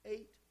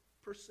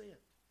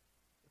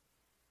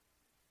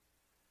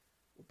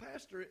 Well,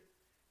 Pastor,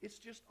 it's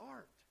just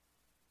art.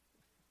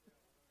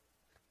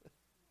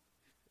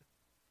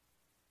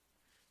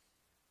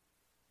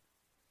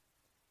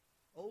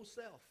 Old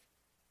self.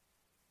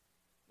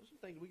 Those are some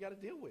things we got to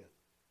deal with.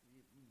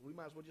 We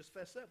might as well just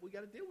fess up. We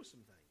got to deal with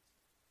some things.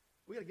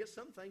 We got to get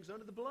some things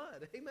under the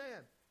blood.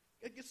 Amen.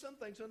 Get some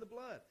things under the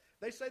blood.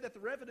 They say that the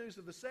revenues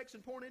of the sex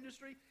and porn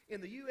industry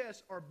in the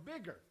U.S. are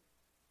bigger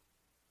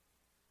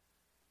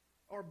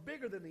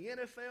than the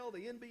NFL, the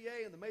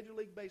NBA, and the Major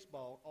League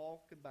Baseball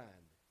all combined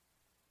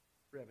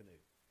revenue.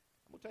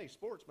 I'm going to tell you,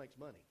 sports makes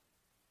money.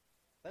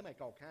 They make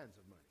all kinds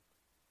of money.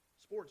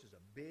 Sports is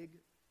a big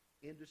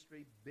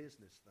industry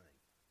business thing,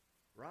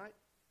 right?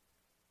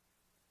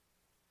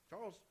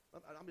 Charles,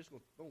 I'm just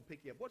going to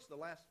pick you up. What's the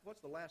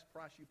last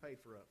price you paid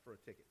for a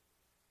ticket?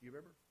 Do you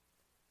remember?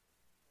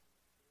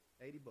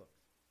 $80.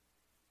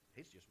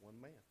 He's just one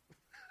man.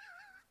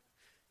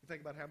 You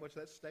think about how much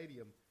that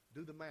stadium,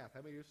 do the math.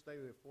 How many years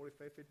stadium?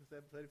 45,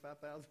 57,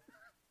 35,000?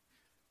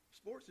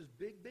 Sports is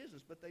big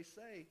business, but they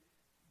say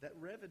that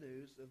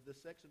revenues of the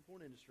sex and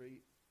porn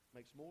industry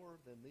makes more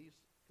than these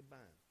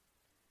combined.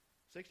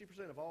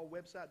 60% of all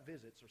website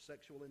visits are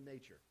sexual in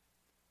nature.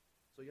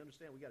 So you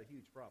understand we got a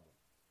huge problem.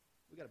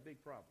 We got a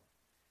big problem.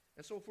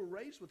 And so if we're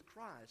raised with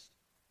Christ,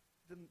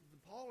 then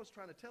Paul is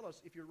trying to tell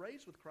us if you're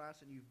raised with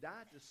Christ and you've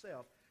died to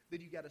self, then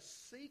you got to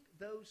seek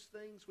those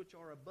things which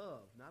are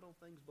above, not on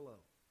things below.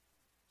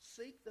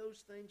 Seek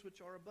those things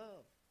which are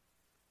above.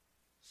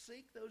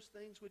 Seek those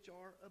things which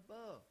are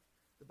above.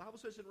 The Bible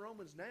says in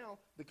Romans now,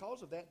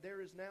 because of that, there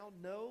is now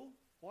no,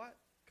 what?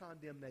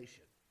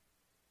 Condemnation.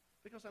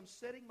 Because I'm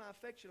setting my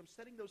affection, I'm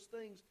setting those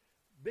things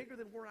bigger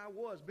than where I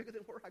was, bigger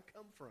than where I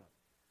come from.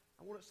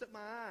 I want to set my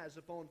eyes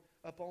upon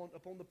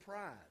the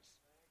prize.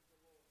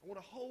 I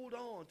want to hold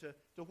on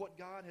to what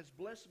God has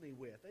blessed me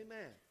with.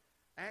 Amen.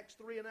 Acts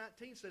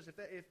 3:19 says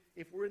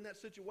if we're in that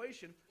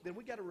situation, then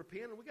we got to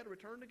repent and we got to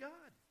return to God.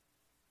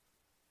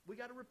 We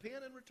got to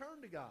repent and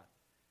return to God.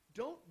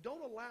 Don't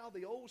allow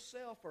the old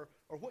self or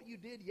what you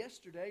did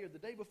yesterday or the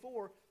day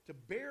before to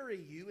bury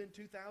you in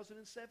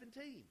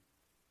 2017.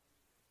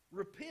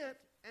 Repent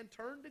and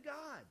turn to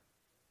God.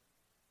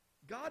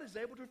 God is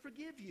able to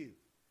forgive you.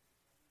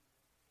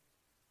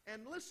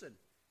 And listen,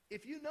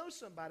 if you know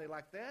somebody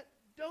like that,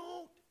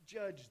 don't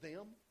judge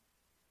them.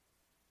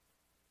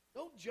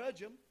 Don't judge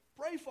them.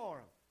 Pray for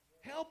them.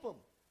 Help them.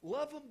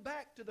 Love them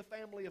back to the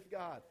family of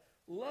God.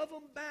 Love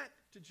them back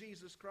to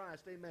Jesus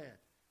Christ. Amen.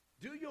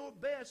 Do your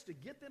best to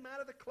get them out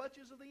of the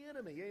clutches of the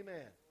enemy.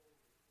 Amen.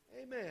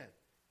 Amen.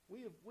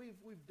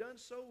 We've done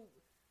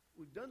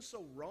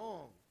so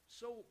wrong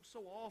so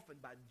often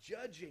by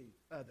judging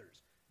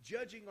others,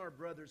 judging our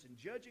brothers and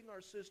judging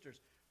our sisters,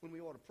 when we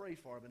ought to pray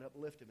for them and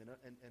uplift them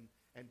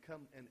and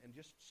come and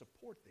just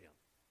support them.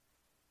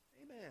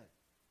 Amen.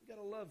 We got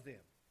to love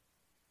them.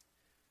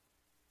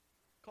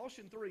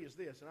 Caution 3 is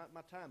this, and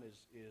my time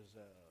is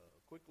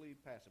quickly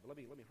passing, but let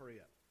me hurry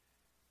up.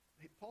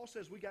 Paul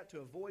says we got to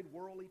avoid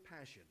worldly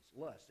passions,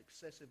 lust,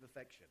 excessive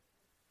affection.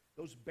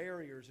 Those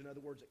barriers, in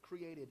other words,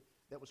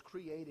 that was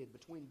created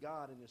between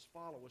God and His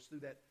followers through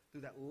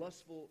that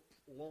lustful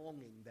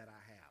longing that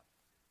I have.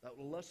 That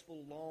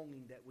lustful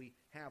longing that we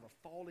have of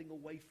falling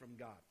away from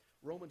God.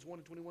 Romans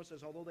 1:21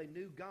 says, although they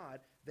knew God,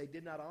 they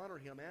did not honor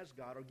Him as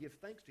God or give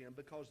thanks to Him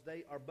because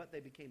they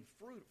became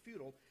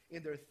futile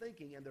in their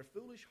thinking, and their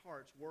foolish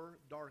hearts were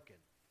darkened.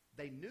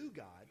 They knew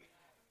God,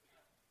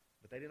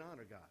 but they didn't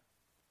honor God.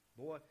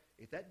 Boy,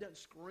 if that doesn't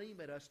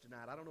scream at us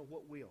tonight, I don't know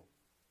what will.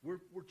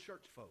 We're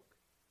church folk.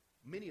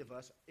 Many of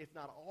us, if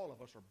not all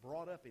of us, are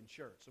brought up in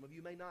church. Some of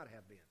you may not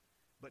have been,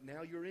 but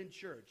now you're in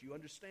church. You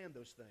understand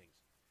those things.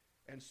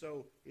 And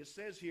so it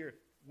says here,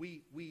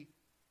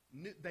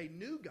 they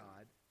knew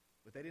God,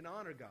 but they didn't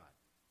honor God.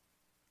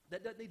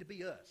 That doesn't need to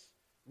be us.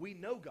 We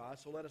know God,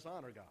 so let us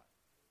honor God.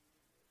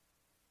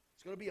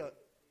 It's going to be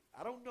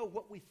I don't know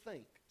what we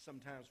think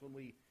sometimes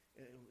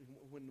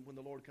when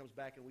the Lord comes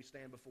back and we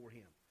stand before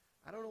Him.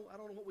 I don't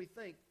know what we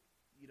think.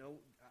 You know,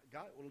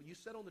 God, well, you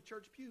sat on the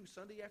church pew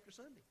Sunday after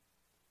Sunday.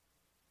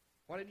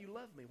 Why didn't you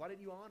love me? Why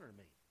didn't you honor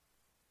me?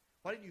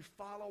 Why didn't you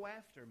follow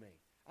after me?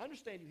 I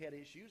understand you had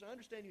issues. I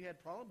understand you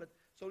had problems, but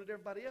so did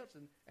everybody else.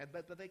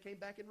 But they came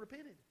back and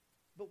repented.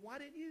 But why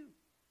didn't you?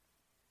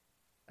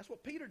 That's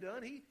what Peter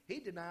done. He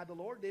denied the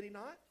Lord, did he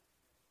not?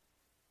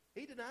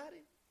 He denied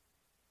Him.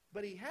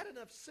 But he had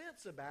enough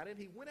sense about it.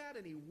 He went out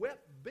and he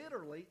wept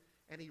bitterly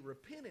and he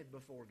repented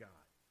before God.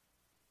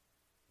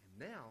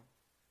 And now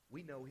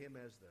we know him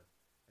as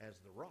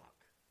the rock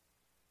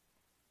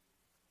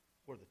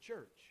where the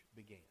church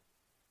began.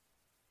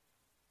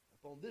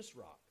 Upon this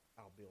rock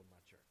I'll build my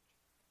church.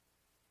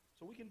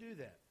 So we can do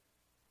that.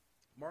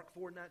 Mark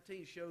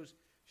 4:19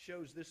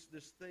 shows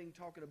this thing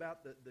talking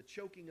about the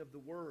choking of the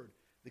word,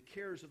 the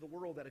cares of the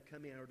world that have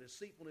come in, or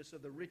deceitfulness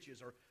of the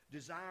riches, or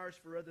desires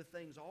for other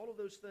things, all of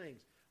those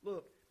things.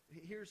 Look,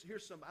 here's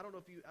some, I don't know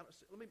if you,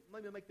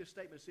 let me make this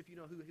statement, see if you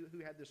know who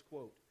had this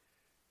quote.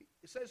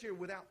 It says here,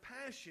 without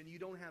passion, you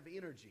don't have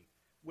energy.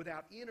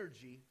 Without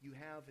energy, you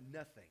have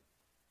nothing.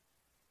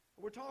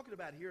 We're talking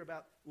about here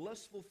about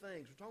lustful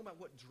things. We're talking about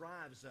what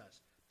drives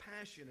us.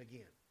 Passion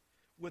again.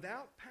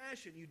 Without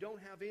passion, you don't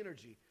have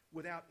energy.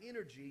 Without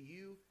energy,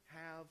 you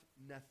have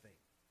nothing.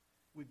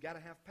 We've got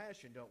to have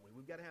passion, don't we?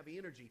 We've got to have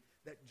energy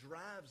that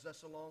drives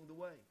us along the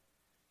way.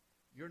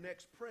 Your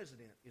next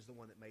president is the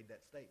one that made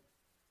that statement.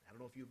 I don't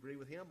know if you agree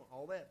with him or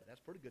all that, but that's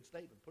a pretty good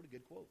statement, pretty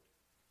good quote.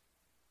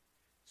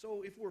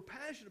 So if we're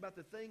passionate about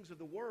the things of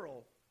the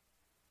world,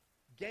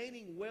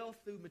 gaining wealth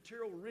through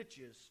material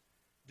riches,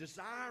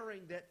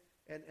 desiring that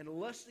and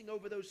lusting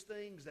over those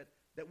things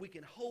that we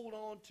can hold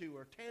on to,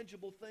 or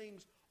tangible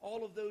things,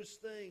 all of those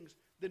things,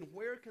 then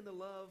where can the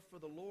love for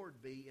the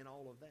Lord be in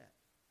all of that?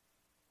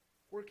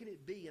 Where can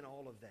it be in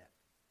all of that?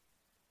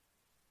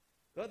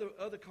 The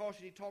other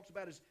caution he talks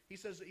about is, he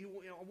says,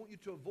 I want you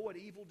to avoid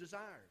evil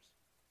desires.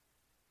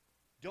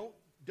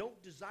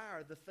 Don't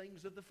desire the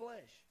things of the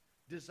flesh.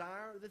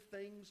 Desire the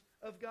things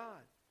of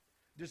God.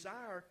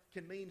 Desire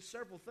can mean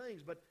several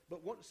things, but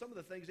some of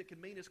the things it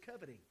can mean is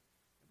coveting.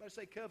 Everybody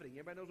say coveting.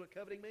 Everybody knows what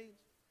coveting means?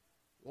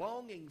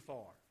 Longing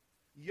for,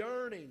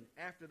 yearning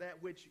after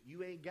that which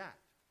you ain't got.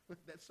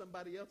 That's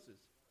somebody else's.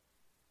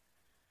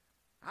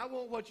 I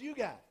want what you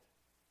got.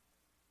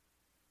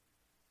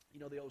 You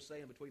know the old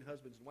saying between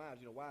husbands and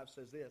wives, wives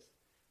says this,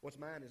 what's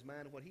mine is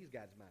mine and what he's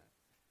got is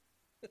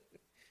mine.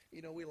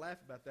 We laugh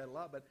about that a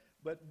lot,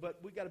 but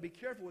we got to be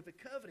careful with the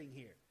coveting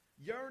here.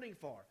 Yearning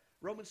for.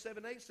 Romans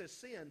 7:8 says,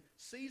 sin,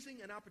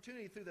 seizing an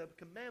opportunity through the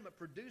commandment,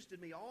 produced in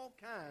me all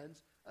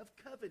kinds of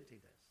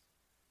covetousness.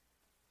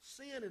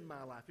 Sin in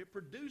my life, it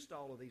produced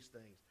all of these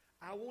things.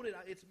 I want it,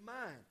 it's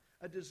mine,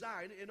 a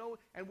desire,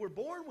 and we're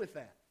born with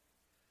that.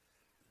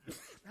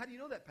 How do you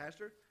know that,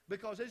 Pastor?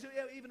 Because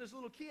even as a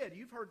little kid,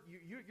 you've heard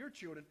your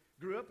children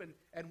grew up,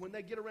 and when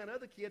they get around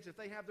other kids, if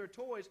they have their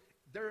toys,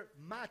 they're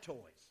my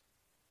toys.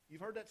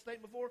 You've heard that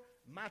statement before?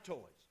 My toys.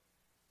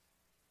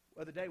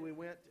 The other day we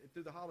went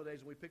through the holidays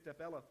and we picked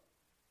up Ella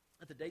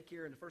at the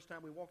daycare, and the first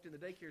time we walked in the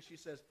daycare, she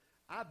says,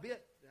 I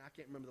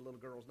can't remember the little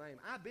girl's name,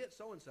 I bit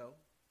so-and-so.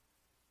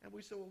 And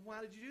we said, well,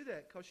 why did you do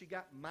that? Because she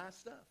got my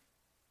stuff.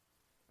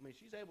 I mean,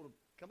 she's able to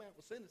come out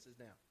with sentences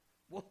now.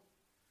 Well,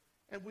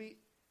 and we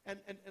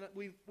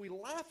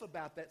laugh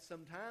about that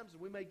sometimes,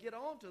 and we may get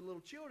on to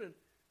little children,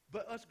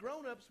 but us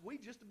grown-ups, we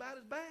just about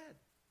as bad.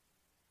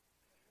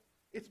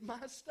 It's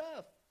my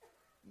stuff.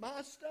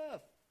 My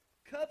stuff.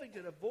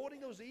 Coveting, avoiding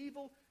those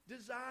evil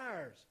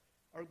desires,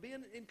 or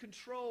being in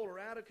control or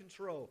out of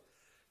control.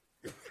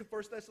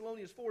 1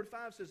 Thessalonians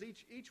 4:5 says,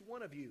 each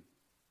one of you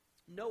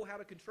know how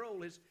to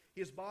control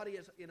his body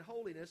in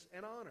holiness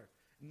and honor,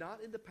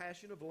 not in the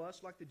passion of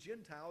lust like the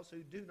Gentiles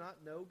who do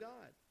not know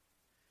God.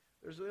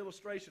 There's an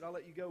illustration. I'll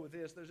let you go with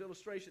this. There's an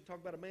illustration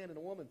talking about a man and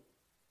a woman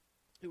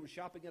who were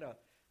shopping at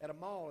a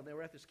mall, and they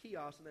were at this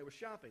kiosk, and they were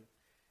shopping.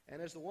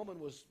 And as the woman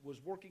was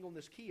working on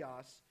this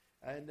kiosk,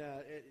 and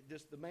the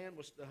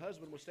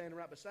husband was standing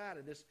right beside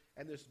her,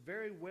 and this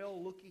very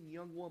well-looking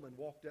young woman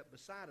walked up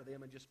beside of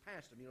them and just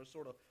passed him,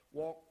 sort of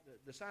walked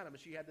beside him. And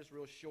she had this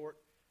real short,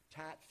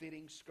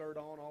 tight-fitting skirt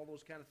on, all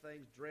those kind of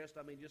things, dressed.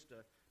 I mean, just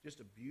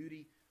a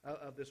beauty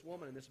of this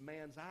woman. And this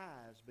man's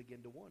eyes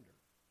begin to wander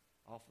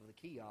off of the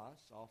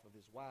kiosk, off of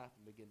his wife,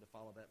 and begin to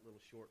follow that little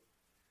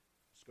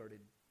short-skirted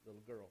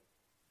little girl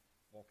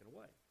walking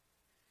away.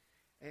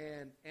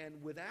 And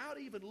without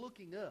even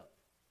looking up,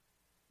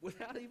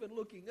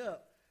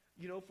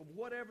 from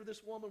whatever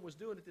this woman was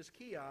doing at this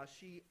kiosk,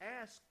 she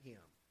asked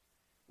him,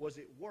 was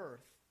it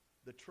worth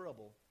the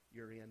trouble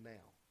you're in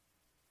now?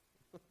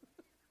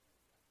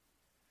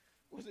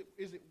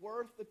 Is it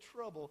worth the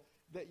trouble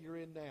that you're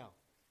in now?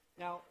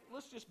 Now,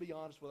 let's just be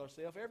honest with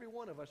ourselves. Every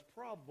one of us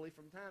probably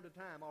from time to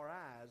time, our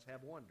eyes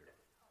have wandered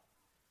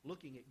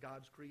looking at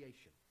God's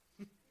creation.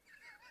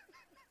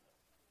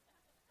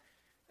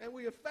 And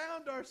we have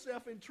found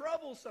ourselves in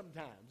trouble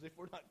sometimes if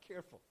we're not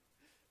careful.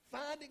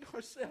 Finding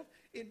ourselves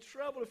in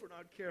trouble if we're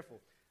not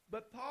careful.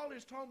 But Paul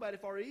is talking about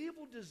if our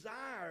evil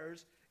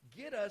desires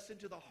get us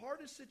into the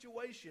hardest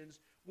situations,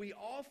 we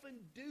often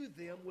do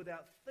them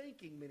without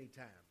thinking many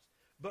times.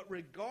 But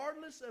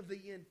regardless of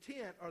the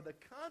intent or the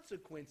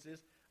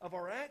consequences of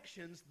our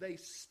actions, they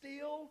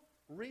still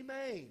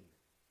remain.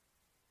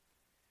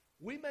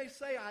 We may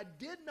say, I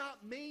did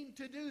not mean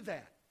to do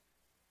that,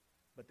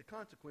 but the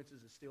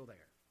consequences is still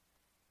there.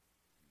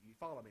 You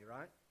follow me,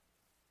 right?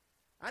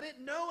 I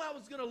didn't know I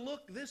was going to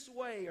look this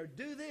way or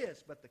do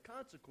this, but the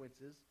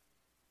consequences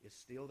is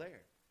still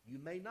there. You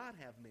may not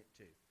have meant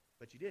to,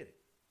 but you did it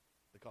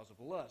because of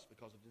lust,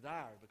 because of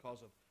desire,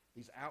 because of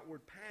these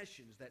outward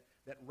passions that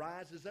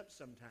rises up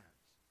sometimes.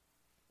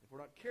 If we're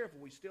not careful,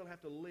 we still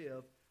have to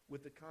live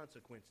with the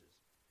consequences.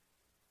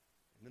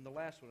 And then the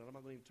last one, and I'm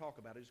not going to even talk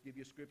about it, just give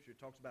you a scripture. It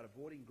talks about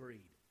avoiding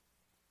greed.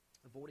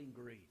 Avoiding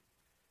greed.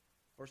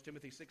 1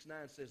 Timothy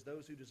 6:9 says,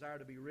 those who desire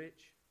to be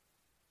rich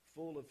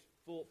fall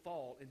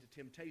into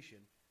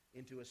temptation,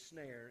 into a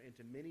snare,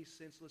 into many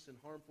senseless and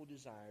harmful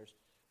desires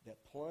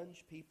that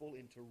plunge people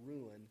into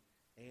ruin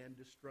and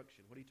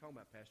destruction. What are you talking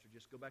about, Pastor?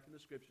 Just go back in the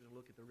scriptures and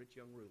look at the rich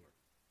young ruler.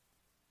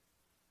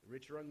 The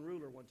rich young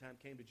ruler one time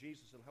came to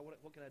Jesus and said,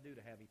 what can I do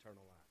to have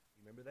eternal life?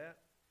 You remember that?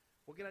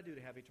 What can I do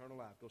to have eternal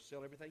life? Go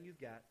sell everything you've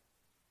got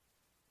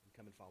and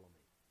come and follow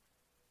me.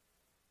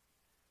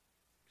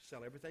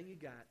 Sell everything you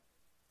got,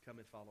 come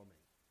and follow me.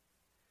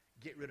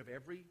 Get rid of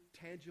every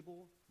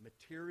tangible,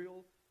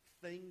 material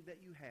thing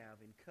that you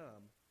have and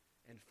come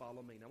and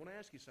follow me. Now, I want to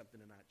ask you something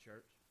tonight,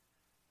 church.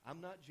 I'm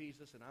not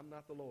Jesus and I'm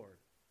not the Lord.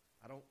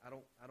 I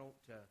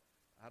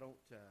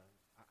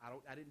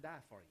didn't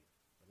die for you.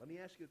 But let me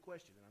ask you a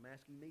question, and I'm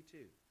asking me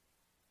too.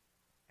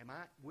 Am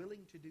I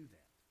willing to do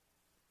that?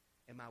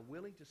 Am I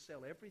willing to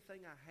sell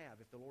everything I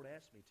have if the Lord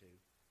asks me to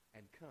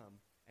and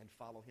come and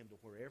follow him to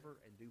wherever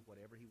and do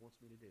whatever he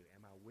wants me to do?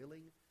 Am I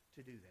willing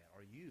to do that?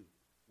 Are you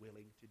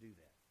willing to do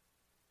that?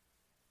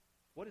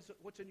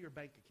 What's in your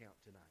bank account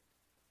tonight?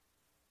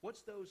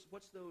 What's those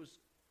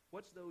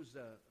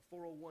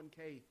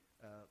 401k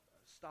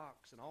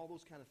stocks and all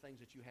those kind of things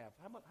that you have?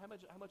 How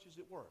much is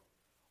it worth?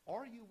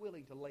 Are you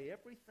willing to lay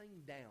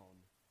everything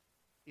down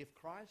if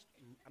Christ,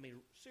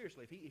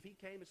 seriously, if he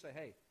came and said,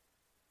 hey,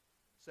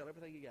 sell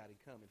everything you got and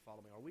come and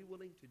follow me? Are we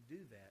willing to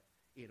do that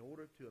in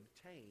order to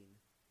obtain,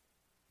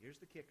 here's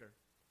the kicker,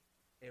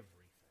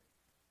 everything?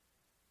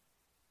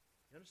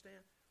 You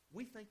understand?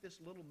 We think this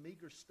little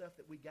meager stuff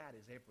that we got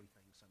is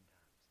everything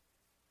sometimes.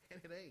 And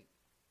it ain't.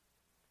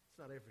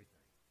 It's not everything.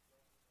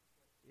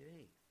 It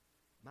ain't.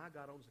 My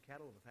God owns the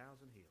cattle of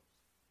 1,000 hills.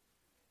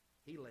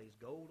 He lays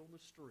gold on the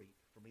street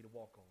for me to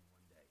walk on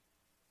one day.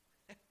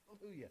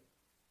 Hallelujah.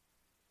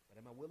 But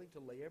am I willing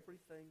to lay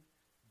everything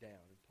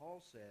down? And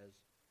Paul says,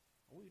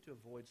 I want you to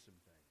avoid some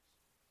things.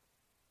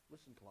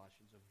 Listen,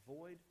 Colossians,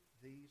 avoid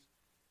these,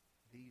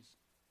 be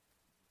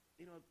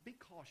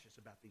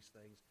cautious about these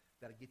things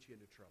that'll get you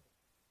into trouble.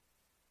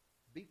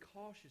 Be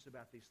cautious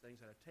about these things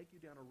that'll take you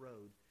down a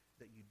road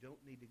that you don't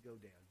need to go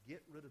down.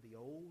 Get rid of the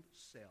old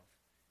self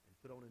and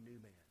put on a new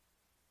man.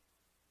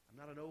 I'm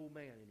not an old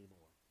man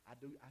anymore.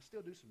 I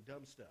still do some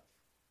dumb stuff.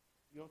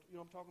 You know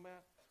what I'm talking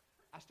about?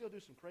 I still do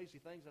some crazy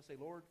things. I say,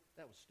 Lord,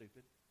 that was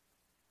stupid.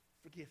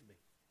 Forgive me.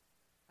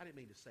 I didn't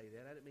mean to say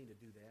that. I didn't mean to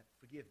do that.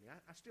 Forgive me.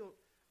 I still,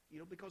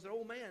 because the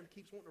old man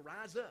keeps wanting to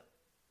rise up.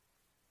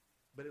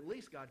 But at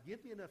least, God,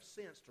 give me enough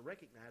sense to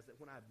recognize that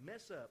when I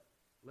mess up,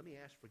 let me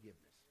ask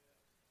forgiveness.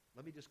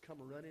 Let me just come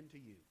running to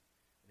you.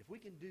 And if we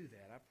can do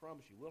that, I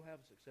promise you, we'll have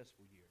a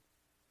successful year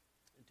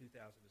in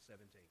 2017.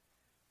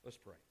 Let's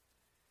pray.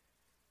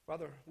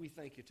 Father, we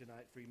thank you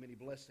tonight for your many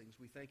blessings.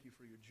 We thank you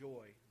for your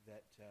joy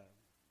that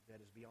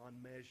is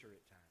beyond measure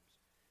at times.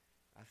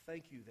 I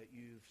thank you that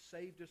you've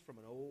saved us from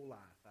an old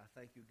life. I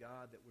thank you,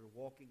 God, that we're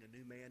walking a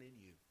new man in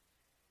you.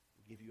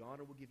 We'll give you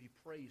honor. We'll give you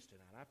praise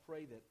tonight. I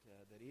pray that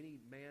any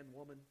man,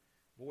 woman,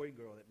 boy, and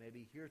girl that may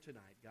be here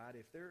tonight, God,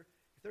 if they're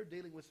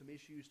dealing with some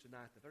issues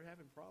tonight that they're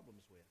having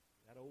problems with,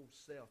 that old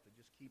self that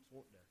just keeps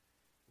wanting to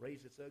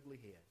raise its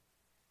ugly head,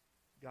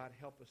 God,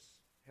 help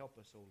us,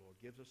 oh Lord.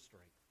 Give us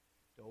strength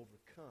to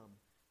overcome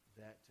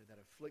that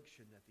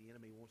affliction that the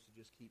enemy wants to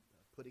just keep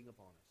putting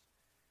upon us.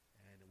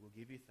 And we'll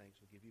give you thanks.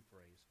 We'll give you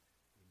praise.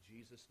 In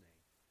Jesus'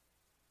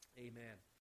 name, amen.